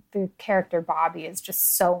 And the character Bobby is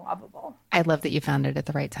just so lovable. I love that you found it at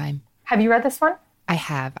the right time. Have you read this one? I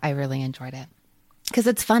have. I really enjoyed it. Because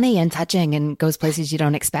it's funny and touching and goes places you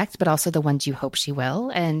don't expect, but also the ones you hope she will.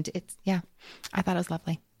 And I thought it was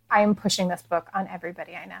lovely. I am pushing this book on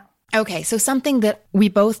everybody I know. Okay, so something that we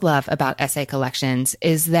both love about essay collections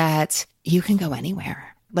is that you can go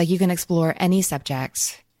anywhere. Like you can explore any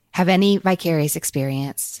subject, have any vicarious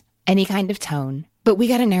experience, any kind of tone, but we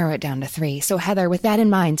got to narrow it down to 3. So Heather, with that in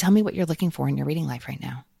mind, tell me what you're looking for in your reading life right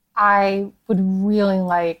now. I would really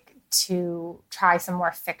like to try some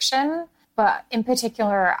more fiction, but in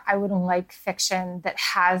particular, I would like fiction that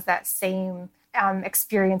has that same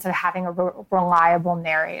experience of having a reliable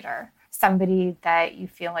narrator, somebody that you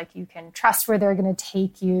feel like you can trust where they're going to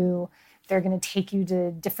take you. They're going to take you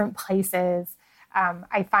to different places.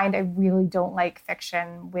 I find I really don't like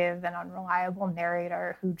fiction with an unreliable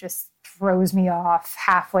narrator who just throws me off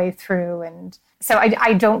halfway through. And so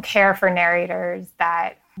I don't care for narrators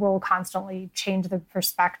that will constantly change the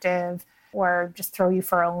perspective or just throw you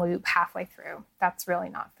for a loop halfway through. That's really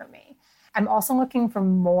not for me. I'm also looking for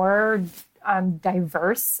more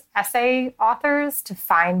diverse essay authors, to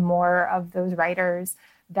find more of those writers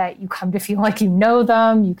that you come to feel like you know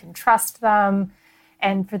them, you can trust them,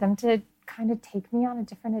 and for them to kind of take me on a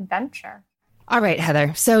different adventure. All right,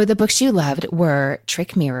 Heather. So the books you loved were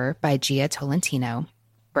Trick Mirror by Jia Tolentino,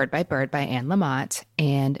 Bird by Bird by Anne Lamott,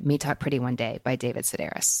 and Me Talk Pretty One Day by David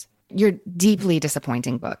Sedaris. Your deeply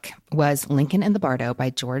disappointing book was Lincoln and the Bardo by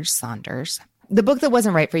George Saunders. The book that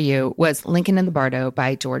wasn't right for you was Lincoln and the Bardo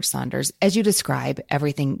by George Saunders. As you describe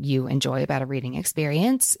everything you enjoy about a reading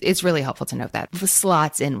experience, it's really helpful to note that. The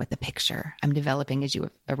slots in with the picture I'm developing as you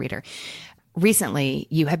a reader. Recently,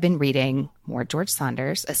 you have been reading more George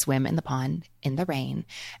Saunders, A Swim in the Pond in the Rain,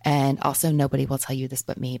 and also Nobody Will Tell You This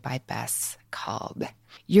But Me by Bess Cobb.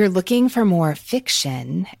 You're looking for more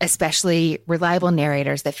fiction, especially reliable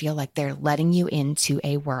narrators that feel like they're letting you into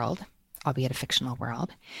a world, albeit a fictional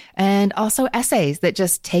world, and also essays that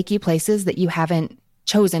just take you places that you haven't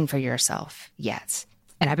chosen for yourself yet.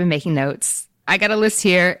 And I've been making notes. I got a list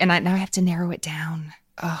here, and now I have to narrow it down.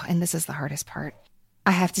 Oh, and this is the hardest part.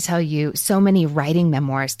 I have to tell you, so many writing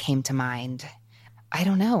memoirs came to mind. I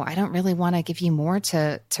don't know. I don't really want to give you more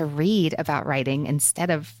to read about writing instead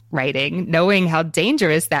of writing, knowing how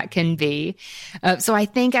dangerous that can be. So I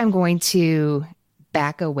think I'm going to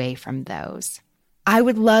back away from those. I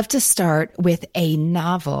would love to start with a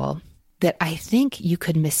novel that I think you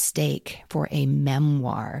could mistake for a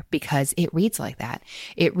memoir because it reads like that.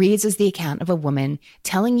 It reads as the account of a woman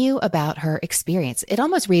telling you about her experience. It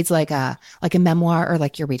almost reads like a memoir or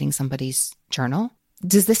like you're reading somebody's journal.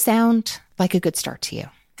 Does this sound like a good start to you?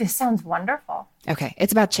 This sounds wonderful. Okay.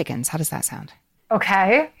 It's about chickens. How does that sound?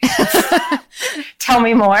 Okay. Tell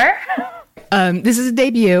me more. This is a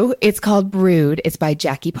debut. It's called Brood. It's by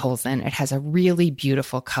Jackie Polson. It has a really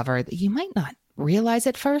beautiful cover that you might not realize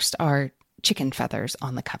at first are chicken feathers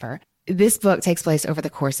on the cover. This book takes place over the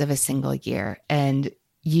course of a single year, and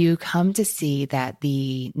you come to see that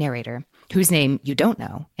the narrator, whose name you don't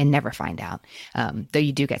know and never find out, though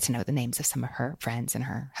you do get to know the names of some of her friends and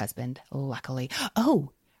her husband, luckily.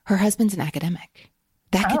 Oh, her husband's an academic.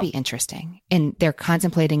 That could be interesting. And they're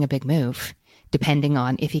contemplating a big move, depending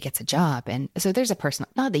on if he gets a job. And so there's a personal,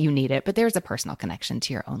 not that you need it, but there's a personal connection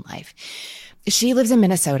to your own life. She lives in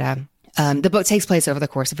Minnesota. The book takes place over the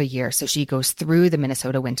course of a year. So she goes through the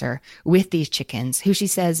Minnesota winter with these chickens who she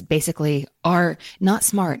says basically are not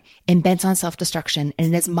smart and bent on self-destruction.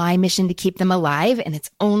 And it is my mission to keep them alive. And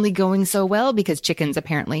it's only going so well because chickens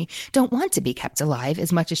apparently don't want to be kept alive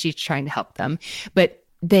as much as she's trying to help them. But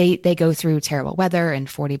they go through terrible weather and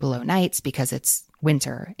 40 below nights because it's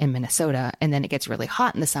winter in Minnesota, and then it gets really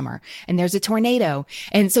hot in the summer and there's a tornado.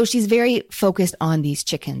 And so she's very focused on these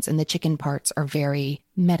chickens, and the chicken parts are very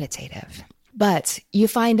meditative. But you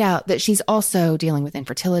find out that she's also dealing with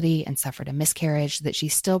infertility and suffered a miscarriage that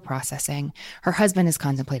she's still processing. Her husband is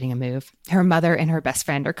contemplating a move. Her mother and her best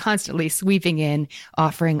friend are constantly sweeping in,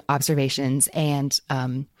 offering observations and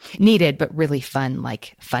needed but really fun,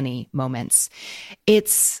 like funny moments.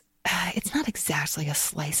 It's not exactly a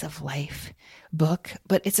slice of life book,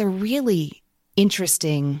 but it's a really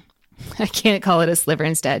interesting, I can't call it a sliver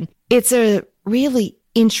instead. It's a really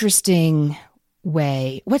interesting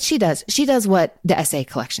way. What she does what the essay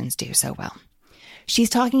collections do so well. She's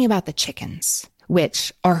talking about the chickens,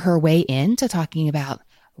 which are her way into talking about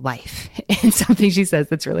life. And something she says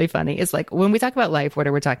that's really funny is like, when we talk about life, what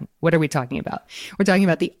are we talking about? We're talking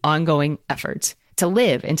about the ongoing effort to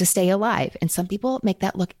live and to stay alive. And some people make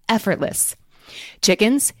that look effortless.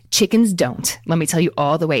 Chickens don't. Let me tell you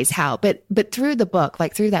all the ways how. But through the book,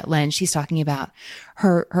 like through that lens, she's talking about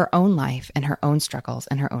her own life and her own struggles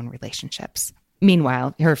and her own relationships.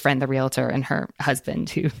 Meanwhile, her friend, the realtor, and her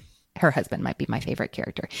husband might be my favorite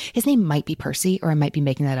character. His name might be Percy, or I might be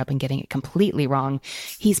making that up and getting it completely wrong.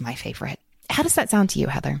 He's my favorite. How does that sound to you,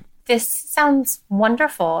 Heather? This sounds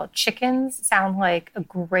wonderful. Chickens sound like a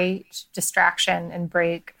great distraction and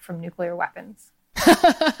break from nuclear weapons.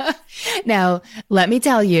 Now, let me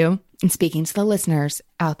tell you, and speaking to the listeners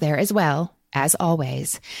out there as well, as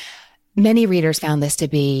always, many readers found this to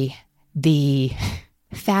be the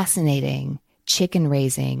fascinating chicken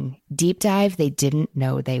raising deep dive they didn't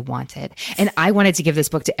know they wanted. And I wanted to give this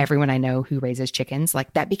book to everyone I know who raises chickens.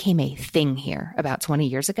 Like, that became a thing here about 20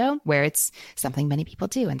 years ago, where it's something many people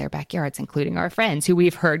do in their backyards, including our friends who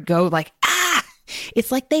we've heard go like,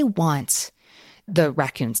 it's like they want the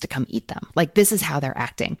raccoons to come eat them. Like, this is how they're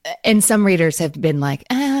acting. And some readers have been like,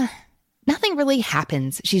 nothing really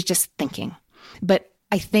happens. She's just thinking. But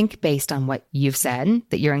I think based on what you've said,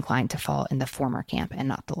 that you're inclined to fall in the former camp and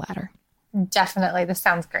not the latter. Definitely. This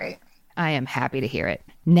sounds great. I am happy to hear it.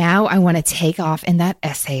 Now I want to take off in that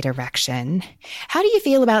essay direction. How do you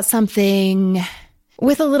feel about something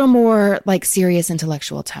with a little more like serious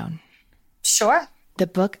intellectual tone? Sure. The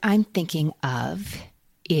book I'm thinking of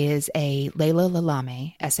is a Leila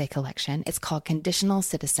Lalame essay collection. It's called Conditional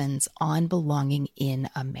Citizens on Belonging in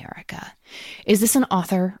America. Is this an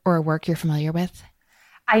author or a work you're familiar with?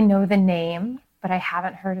 I know the name, but I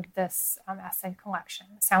haven't heard of this essay collection.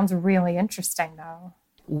 It sounds really interesting, though.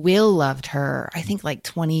 Will loved her, I think like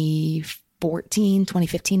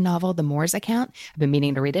 2015 novel, The Moors Account. I've been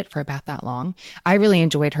meaning to read it for about that long. I really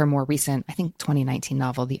enjoyed her more recent, I think 2019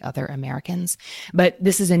 novel, The Other Americans. But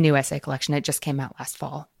this is a new essay collection. It just came out last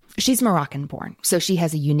fall. She's Moroccan born, so she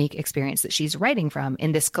has a unique experience that she's writing from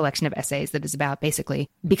in this collection of essays that is about basically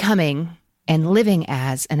becoming and living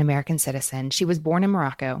as an American citizen. She was born in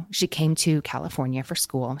Morocco. She came to California for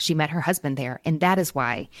school. She met her husband there. And that is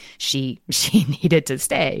why she needed to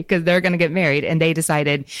stay, because they're going to get married. And they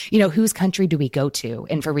decided, whose country do we go to?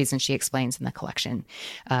 And for reasons she explains in the collection,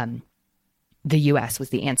 the U.S. was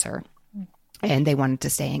the answer. And they wanted to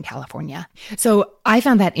stay in California. So I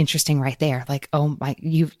found that interesting right there. Like, oh my,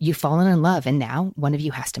 you've fallen in love, and now one of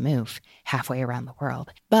you has to move halfway around the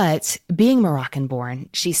world. But being Moroccan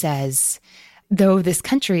born, she says, though this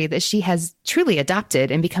country that she has truly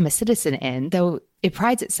adopted and become a citizen in, though it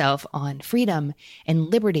prides itself on freedom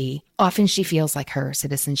and liberty. Often she feels like her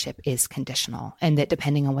citizenship is conditional, and that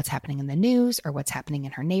depending on what's happening in the news or what's happening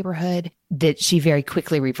in her neighborhood, that she very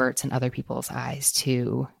quickly reverts in other people's eyes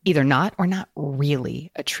to either not or not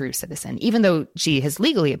really a true citizen. Even though she has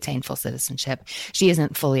legally obtained full citizenship, she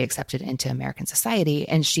isn't fully accepted into American society,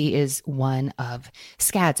 and she is one of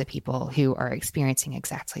scads of people who are experiencing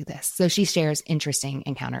exactly this. So she shares interesting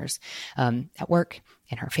encounters at work,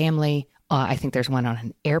 in her family. I think there's one on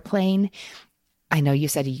an airplane. I know you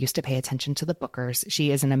said you used to pay attention to the Bookers.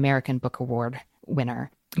 She is an American Book Award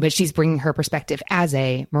winner, but she's bringing her perspective as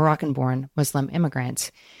a Moroccan-born Muslim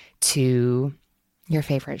immigrant to your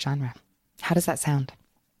favorite genre. How does that sound?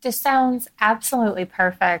 This sounds absolutely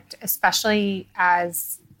perfect, especially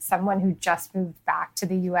as someone who just moved back to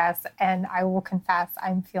the US. And I will confess,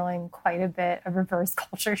 I'm feeling quite a bit of reverse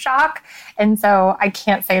culture shock. And so I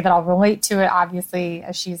can't say that I'll relate to it, obviously,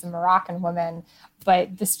 as she's a Moroccan woman,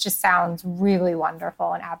 but this just sounds really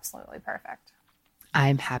wonderful and absolutely perfect.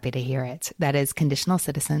 I'm happy to hear it. That is Conditional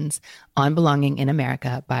Citizens on Belonging in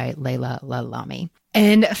America by Leila Lalami.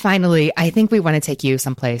 And finally, I think we want to take you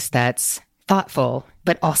someplace that's thoughtful,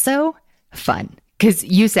 but also fun. Because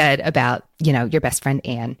you said about, your best friend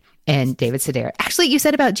Anne and David Sedaris. Actually, you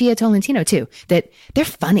said about Gia Tolentino too, that they're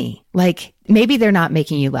funny. Like, maybe they're not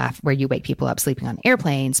making you laugh where you wake people up sleeping on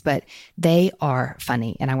airplanes, but they are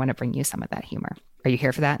funny. And I want to bring you some of that humor. Are you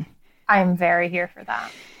here for that? I'm very here for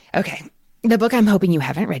that. Okay. The book I'm hoping you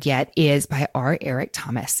haven't read yet is by R. Eric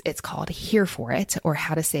Thomas. It's called Here For It, or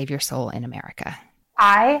How to Save Your Soul in America.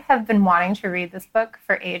 I have been wanting to read this book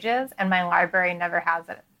for ages, and my library never has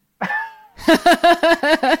it.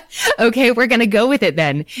 Okay, we're going to go with it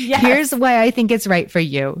then. Yes. Here's why I think it's right for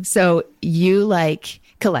you. So you like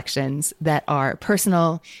collections that are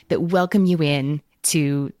personal, that welcome you in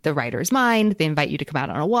to the writer's mind. They invite you to come out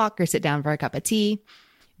on a walk or sit down for a cup of tea.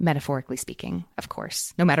 Metaphorically speaking, of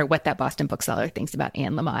course, no matter what that Boston bookseller thinks about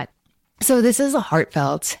Anne Lamott. So this is a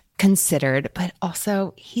heartfelt, considered, but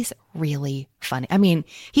also he's really funny. I mean,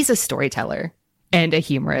 he's a storyteller and a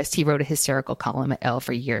humorist. He wrote a hysterical column at Elle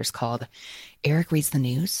for years called Eric Reads the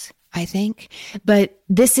News, I think. But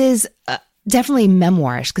this is definitely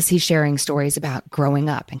memoirish because he's sharing stories about growing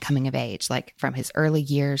up and coming of age, like from his early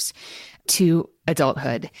years to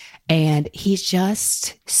adulthood. And he's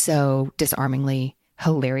just so disarmingly,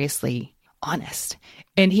 hilariously honest.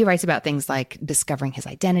 And he writes about things like discovering his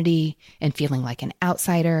identity and feeling like an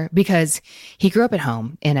outsider because he grew up at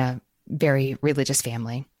home in a very religious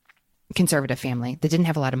family, conservative family that didn't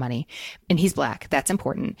have a lot of money. And he's Black. That's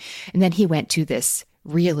important. And then he went to this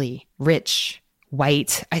really rich,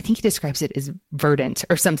 white, I think he describes it as verdant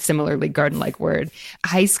or some similarly garden-like word,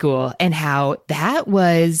 high school, and how that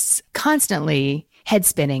was constantly head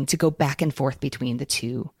spinning to go back and forth between the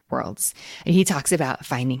two worlds. And he talks about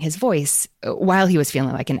finding his voice while he was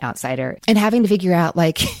feeling like an outsider and having to figure out,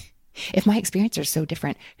 like, if my experience are so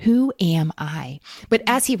different, who am I? But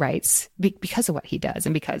as he writes, because of what he does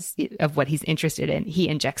and because of what he's interested in, he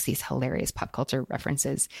injects these hilarious pop culture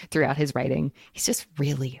references throughout his writing. He's just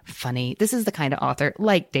really funny. This is the kind of author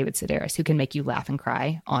like David Sedaris who can make you laugh and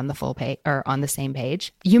cry on the full page or on the same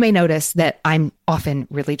page. You may notice that I'm often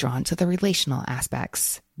really drawn to the relational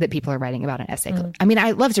aspects that people are writing about an essay. I mean,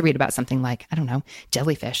 I love to read about something like, I don't know,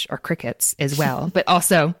 jellyfish or crickets as well, but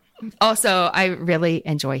also, I really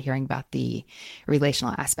enjoy hearing about the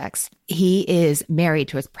relational aspects. He is married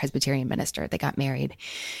to a Presbyterian minister. They got married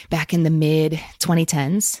back in the mid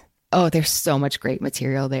 2010s. Oh, there's so much great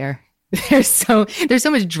material there. There's so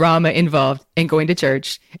much drama involved in going to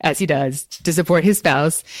church, as he does, to support his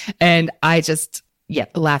spouse. And I just,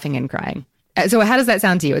 laughing and crying. So how does that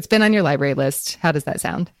sound to you? It's been on your library list. How does that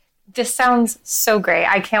sound? This sounds so great.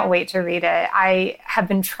 I can't wait to read it. I have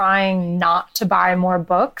been trying not to buy more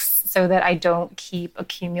books so that I don't keep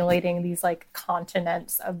accumulating these like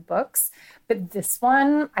continents of books. But this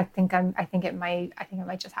one, I think I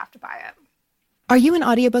might just have to buy it. Are you an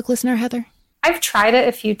audiobook listener, Heather? I've tried it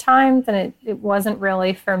a few times and it wasn't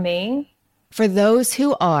really for me. For those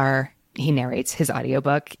who are, he narrates his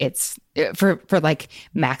audiobook. It's for like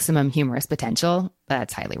maximum humorous potential.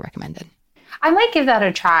 That's highly recommended. I might give that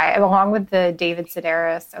a try, along with the David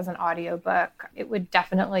Sedaris as an audiobook. It would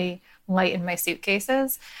definitely lighten my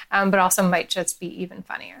suitcases, but also might just be even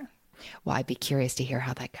funnier. Well, I'd be curious to hear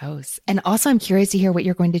how that goes. And also, I'm curious to hear what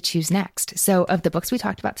you're going to choose next. So of the books we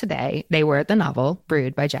talked about today, they were the novel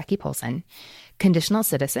Brood by Jackie Polson, Conditional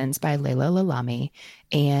Citizens by Leila Lalami,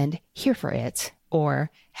 and Here For It,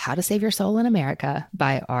 or How to Save Your Soul in America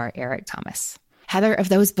by R. Eric Thomas. Heather, of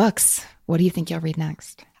those books, what do you think you'll read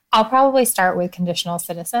next? I'll probably start with Conditional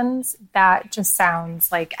Citizens. That just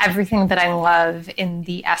sounds like everything that I love in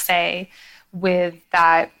the essay, with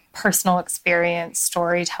that personal experience,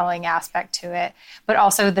 storytelling aspect to it, but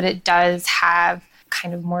also that it does have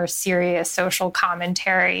kind of more serious social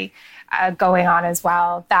commentary going on as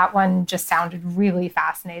well. That one just sounded really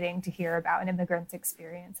fascinating to hear about an immigrant's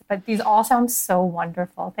experience. But these all sound so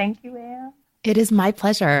wonderful. Thank you, Anne. It is my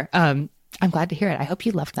pleasure. I'm glad to hear it. I hope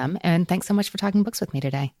you loved them. And thanks so much for talking books with me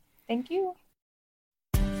today. Thank you.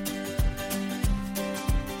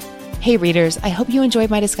 Hey readers, I hope you enjoyed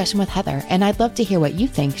my discussion with Heather, and I'd love to hear what you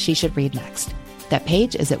think she should read next. That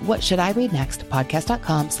page is at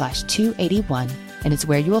whatshouldireadnextpodcast.com/281, and it's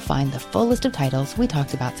where you will find the full list of titles we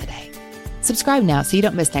talked about today. Subscribe now so you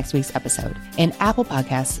don't miss next week's episode in Apple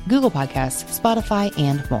Podcasts, Google Podcasts, Spotify,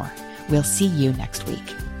 and more. We'll see you next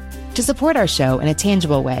week. To support our show in a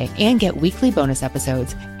tangible way and get weekly bonus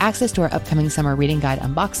episodes, access to our upcoming summer reading guide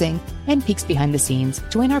unboxing, and peeks behind the scenes,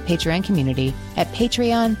 join our Patreon community at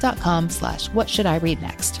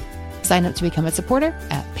patreon.com/whatshouldireadnext. Sign up to become a supporter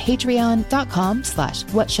at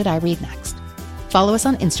patreon.com/whatshouldireadnext. Follow us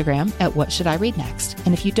on Instagram at whatshouldireadnext.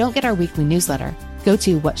 And if you don't get our weekly newsletter, go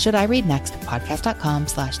to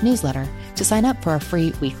whatshouldireadnextpodcast.com/newsletter to sign up for our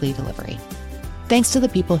free weekly delivery. Thanks to the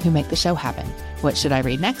people who make the show happen. What Should I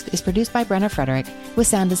Read Next is produced by Brenna Frederick with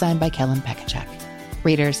sound design by Kellen Pekachuk.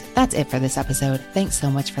 Readers, that's it for this episode. Thanks so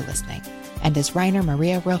much for listening. And as Rainer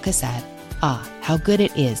Maria Rilke said, how good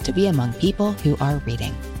it is to be among people who are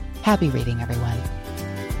reading. Happy reading, everyone.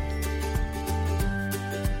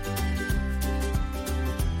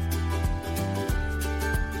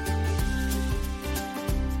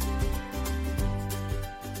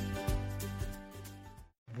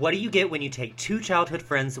 What do you get when you take two childhood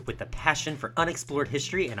friends with a passion for unexplored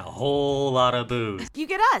history and a whole lot of booze? You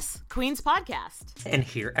get us, Queen's Podcast. And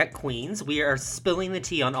here at Queen's, we are spilling the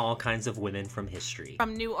tea on all kinds of women from history.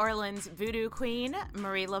 From New Orleans voodoo queen,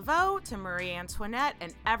 Marie Laveau, to Marie Antoinette,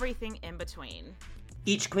 and everything in between.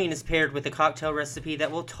 Each queen is paired with a cocktail recipe that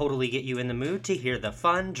will totally get you in the mood to hear the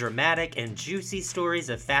fun, dramatic, and juicy stories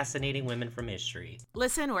of fascinating women from history.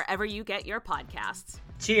 Listen wherever you get your podcasts.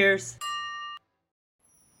 Cheers!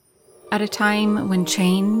 At a time when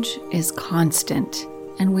change is constant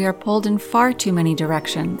and we are pulled in far too many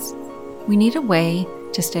directions, we need a way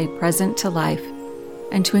to stay present to life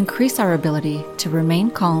and to increase our ability to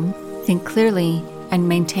remain calm, think clearly, and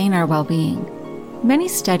maintain our well-being. Many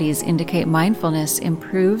studies indicate mindfulness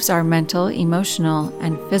improves our mental, emotional,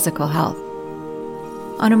 and physical health.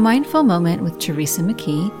 On A Mindful Moment with Teresa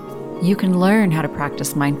McKee, you can learn how to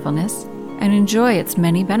practice mindfulness and enjoy its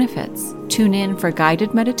many benefits. Tune in for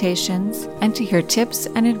guided meditations and to hear tips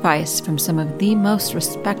and advice from some of the most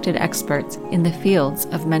respected experts in the fields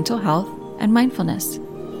of mental health and mindfulness.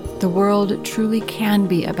 The world truly can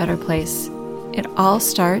be a better place. It all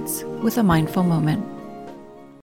starts with a mindful moment.